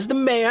 As the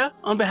mayor,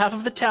 on behalf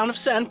of the town of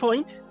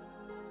Sandpoint,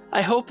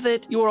 I hope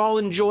that you are all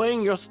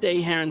enjoying your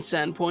stay here in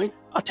Sandpoint.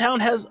 Our town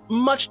has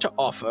much to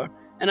offer,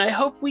 and I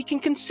hope we can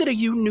consider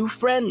you new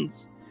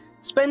friends.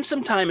 Spend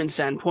some time in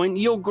Sandpoint,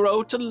 you'll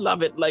grow to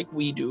love it like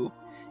we do.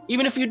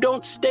 Even if you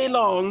don't stay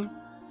long,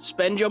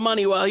 spend your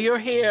money while you're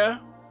here.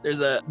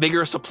 There's a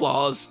vigorous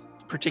applause,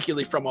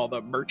 particularly from all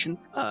the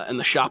merchants and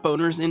the shop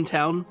owners in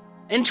town.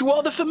 And to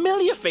all the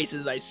familiar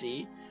faces I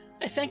see,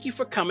 I thank you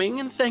for coming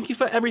and thank you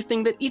for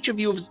everything that each of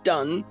you has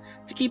done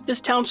to keep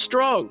this town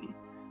strong.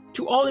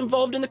 To all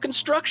involved in the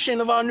construction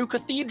of our new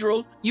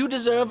cathedral, you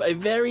deserve a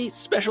very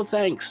special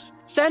thanks.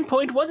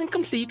 Sandpoint wasn't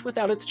complete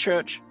without its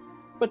church,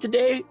 but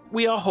today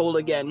we are whole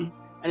again,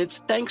 and it's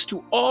thanks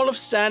to all of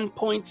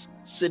Sandpoint's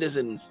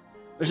citizens.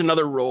 There's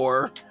another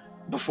roar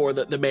before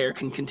the mayor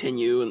can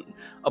continue, and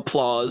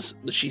applause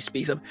that she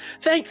speaks of.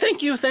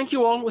 Thank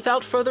you all.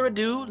 Without further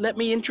ado, let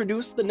me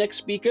introduce the next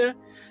speaker,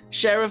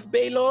 Sheriff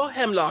Baylor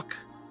Hemlock.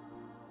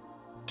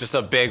 Just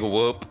a big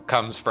whoop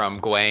comes from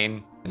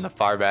Gwen in the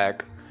far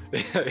back.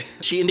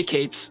 She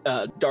indicates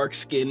a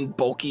dark-skinned,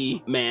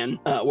 bulky man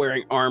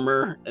wearing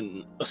armor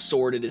and a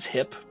sword at his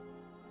hip.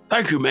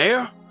 Thank you,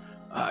 Mayor.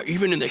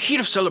 Even in the heat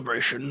of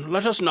celebration,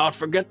 let us not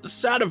forget the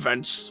sad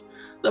events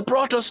that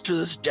brought us to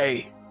this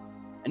day.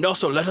 And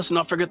also let us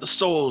not forget the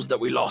souls that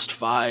we lost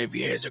 5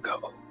 years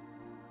ago.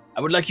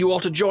 I would like you all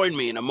to join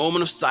me in a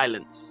moment of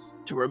silence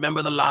to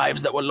remember the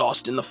lives that were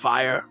lost in the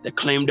fire that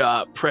claimed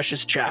our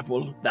precious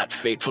chapel that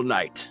fateful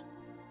night.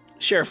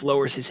 The sheriff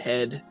lowers his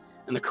head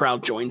and the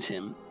crowd joins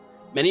him,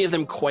 many of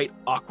them quite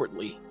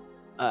awkwardly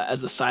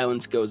as the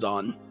silence goes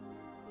on.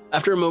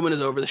 After a moment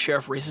is over, the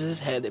sheriff raises his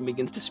head and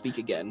begins to speak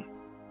again.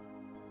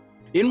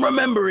 In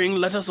remembering,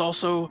 let us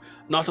also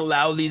not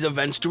allow these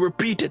events to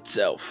repeat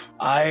itself.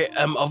 I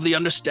am of the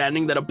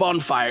understanding that a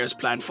bonfire is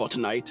planned for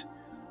tonight.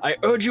 I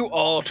urge you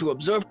all to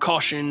observe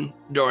caution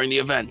during the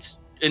event.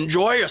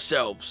 Enjoy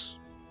yourselves.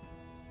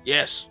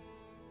 Yes,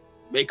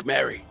 make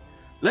merry.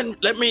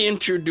 Let me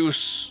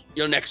introduce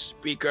your next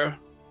speaker.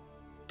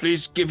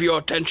 Please give your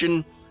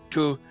attention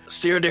to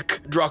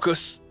Sirdik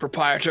Drakus,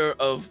 proprietor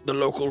of the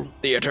local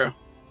theater.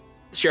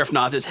 The sheriff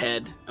nods his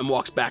head and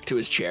walks back to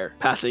his chair,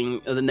 passing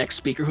the next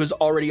speaker who's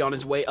already on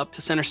his way up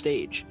to center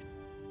stage.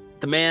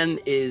 The man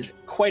is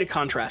quite a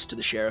contrast to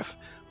the sheriff,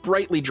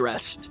 brightly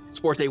dressed,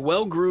 sports a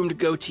well-groomed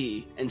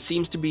goatee, and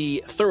seems to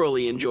be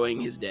thoroughly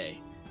enjoying his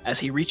day. As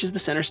he reaches the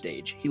center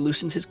stage, he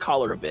loosens his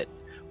collar a bit,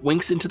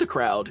 winks into the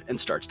crowd, and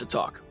starts to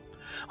talk.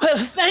 Well,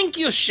 thank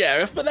you,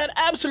 Sheriff, for that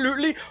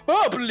absolutely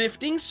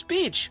uplifting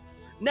speech.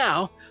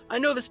 Now, I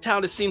know this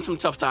town has seen some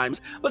tough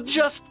times, but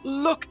just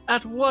look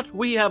at what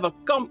we have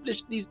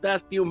accomplished these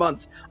past few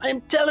months. I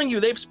am telling you,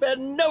 they've spared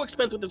no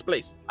expense with this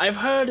place. I've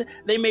heard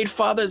they made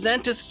Father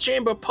Xantus'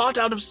 chamber pot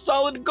out of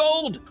solid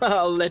gold.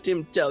 I'll let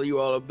him tell you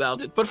all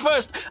about it. But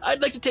first,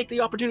 I'd like to take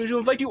the opportunity to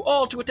invite you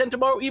all to attend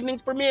tomorrow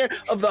evening's premiere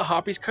of The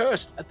Harpy's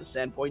Cursed at the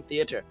Sandpoint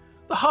Theater.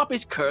 The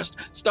Harpy's Cursed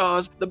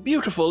stars the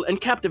beautiful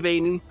and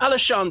captivating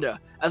Alashonda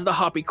as the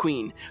Harpy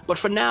Queen, but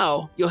for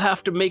now, you'll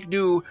have to make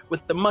do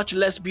with the much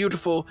less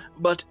beautiful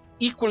but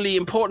equally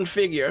important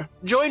figure.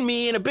 Join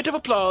me in a bit of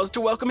applause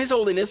to welcome His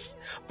Holiness,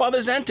 Father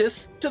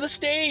Xantus, to the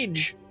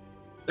stage.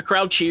 The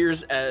crowd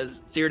cheers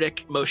as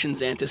Cyrodic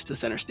motions Xantus to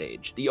center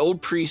stage. The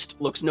old priest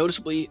looks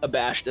noticeably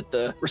abashed at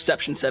the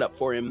reception set up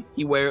for him.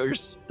 He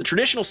wears the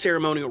traditional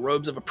ceremonial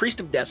robes of a priest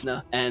of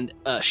Desna, and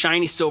a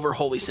shiny silver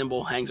holy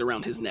symbol hangs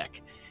around his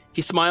neck.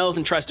 He smiles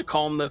and tries to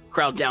calm the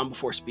crowd down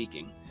before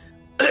speaking.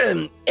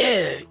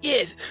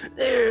 Yes,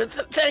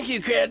 thank you,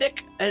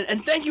 Cyrodic,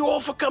 and thank you all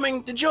for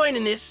coming to join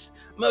in this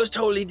most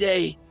holy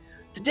day.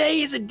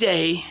 Today is a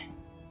day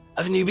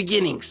of new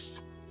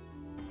beginnings.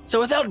 So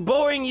without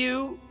boring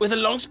you with a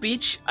long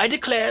speech, I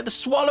declare the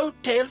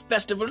Swallowtail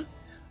Festival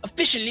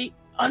officially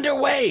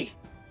underway.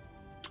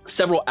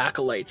 Several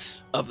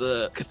acolytes of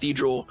the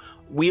cathedral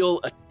wheel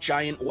a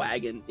giant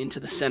wagon into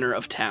the center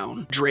of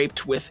town,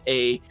 draped with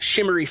a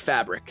shimmery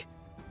fabric.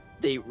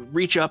 They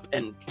reach up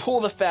and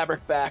pull the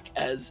fabric back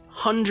as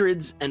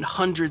hundreds and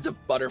hundreds of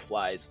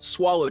butterflies,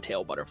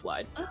 swallowtail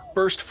butterflies,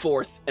 burst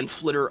forth and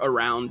flitter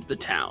around the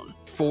town.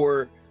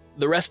 For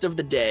the rest of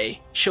the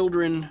day,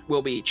 children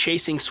will be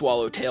chasing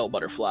swallowtail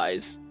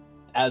butterflies.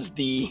 As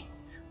the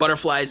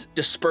butterflies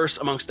disperse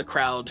amongst the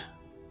crowd,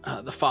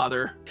 the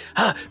father,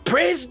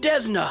 praise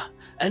Desna!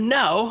 And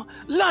now,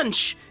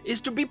 lunch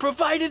is to be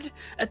provided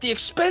at the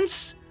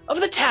expense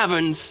of the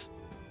taverns.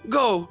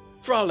 Go,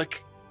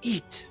 frolic,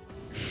 eat.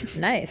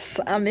 Nice.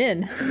 I'm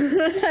in.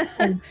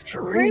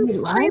 Free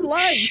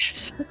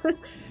lunch.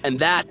 And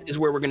that is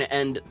where we're going to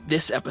end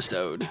this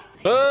episode.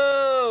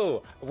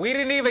 Oh, we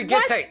didn't even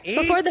get to eat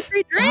Before the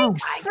free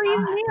drinks. Free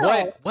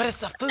meal. What is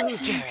the food,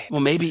 Jared?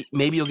 Well, maybe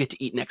you'll get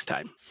to eat next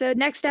time. So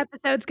next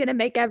episode's gonna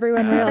make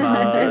everyone real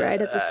hungry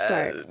right at the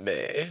start.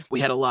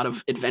 We had a lot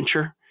of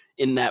adventure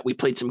in that we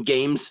played some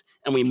games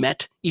and we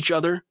met each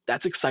other.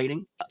 That's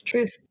exciting.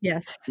 Truth.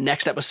 Yes.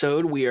 Next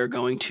episode, we are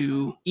going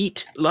to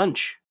eat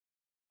lunch.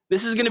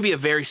 This is going to be a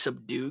very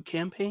subdued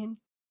campaign.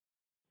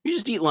 You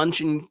just eat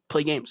lunch and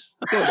play games.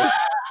 That's all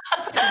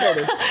it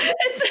is.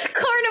 It's a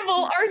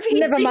carnival RPG.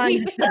 Never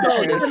mind.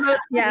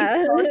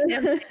 Yeah.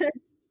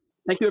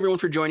 Thank you, everyone,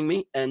 for joining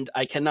me, and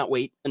I cannot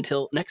wait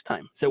until next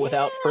time. So,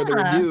 without further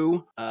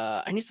ado,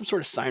 I need some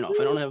sort of sign off.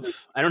 I don't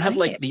have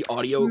like the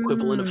audio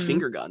equivalent of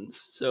finger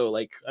guns. So,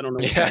 like, I don't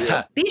know. What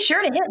to do. Be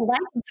sure to hit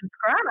like and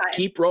subscribe.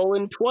 Keep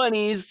rolling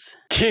 20s.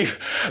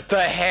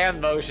 The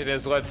hand motion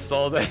is what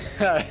sold it.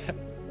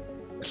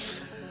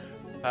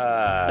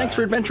 Thanks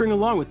for adventuring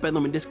along with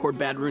Bedlam and Discord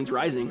Bad Runes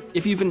Rising.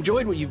 If you've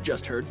enjoyed what you've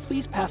just heard,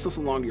 please pass us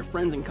along to your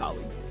friends and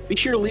colleagues. Be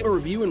sure to leave a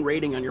review and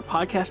rating on your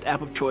podcast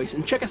app of choice,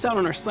 and check us out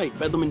on our site,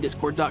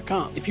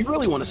 bedlamanddiscord.com. If you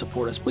really want to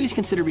support us, please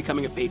consider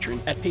becoming a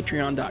patron at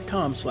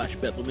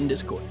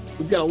patreon.com/bedlamandiscord.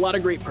 We've got a lot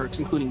of great perks,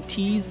 including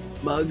teas,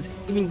 mugs,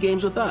 even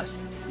games with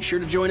us. Be sure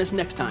to join us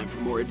next time for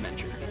more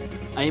adventure.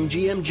 I am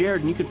GM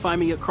Jared, and you can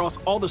find me across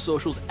all the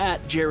socials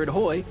at Jared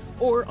Hoy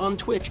or on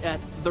Twitch at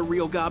The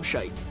Real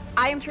Gobshite.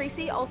 I am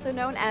Tracy, also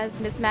known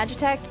as Miss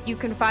Magitech. You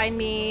can find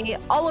me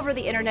all over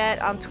the internet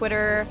on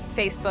Twitter,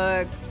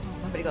 Facebook.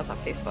 Nobody goes on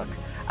Facebook.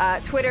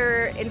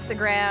 Twitter,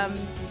 Instagram,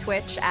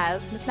 Twitch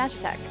as Miss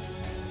Magitech.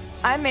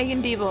 I'm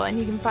Megan Diebel, and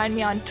you can find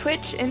me on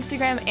Twitch,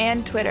 Instagram,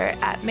 and Twitter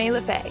at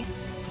MayLaFay.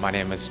 My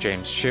name is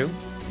James Chu.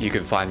 You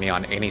can find me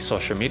on any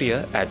social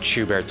media at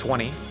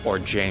ChuBear20 or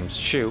James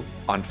Chu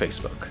on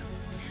Facebook.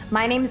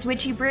 My name's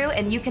Witchy Brew,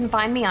 and you can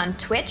find me on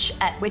Twitch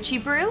at Witchy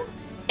Brew,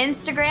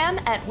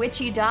 Instagram at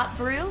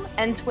witchy.brew,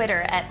 and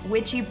Twitter at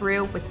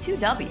witchybrew with 2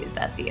 W's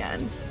at the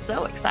end.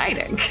 So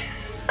exciting.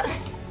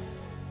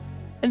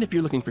 And if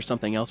you're looking for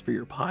something else for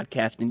your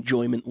podcast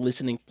enjoyment,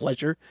 listening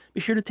pleasure, be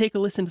sure to take a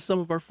listen to some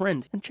of our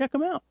friends and check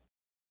them out.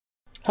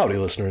 Howdy,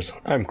 listeners.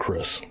 I'm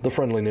Chris, the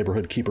friendly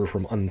neighborhood keeper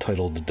from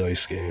Untitled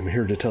Dice Game,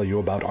 here to tell you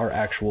about our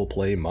actual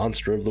play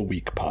Monster of the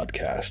Week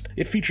podcast.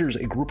 It features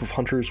a group of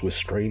hunters with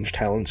strange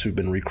talents who've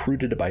been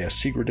recruited by a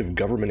secretive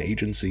government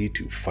agency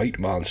to fight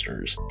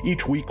monsters.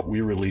 Each week,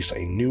 we release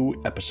a new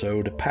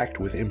episode packed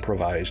with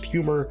improvised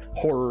humor,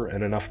 horror,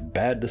 and enough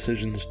bad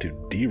decisions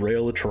to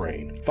derail a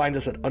train. Find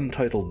us at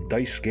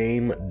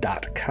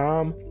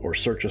untitledicegame.com or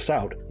search us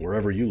out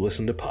wherever you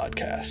listen to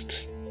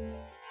podcasts.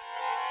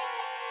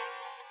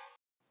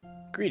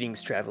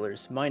 Greetings,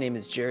 travelers. My name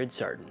is Jared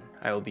Sarden.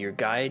 I will be your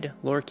guide,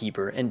 lore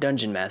keeper, and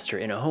dungeon master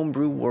in a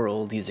homebrew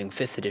world using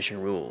 5th edition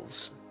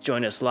rules.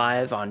 Join us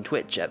live on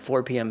Twitch at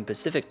 4 p.m.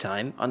 Pacific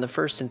Time on the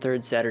 1st and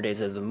 3rd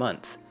Saturdays of the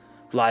month.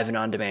 Live and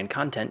on-demand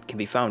content can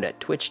be found at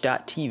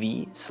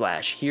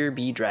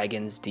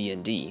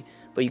twitch.tv/HereBeDragonsDND,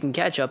 but you can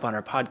catch up on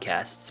our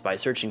podcasts by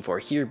searching for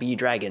Here Be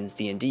Dragons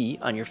D&D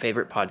on your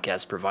favorite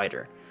podcast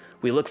provider.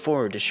 We look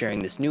forward to sharing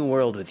this new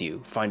world with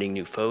you, finding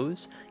new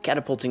foes,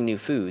 catapulting new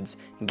foods,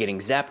 and getting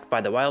zapped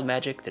by the wild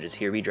magic that is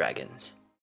Here Be Dragons.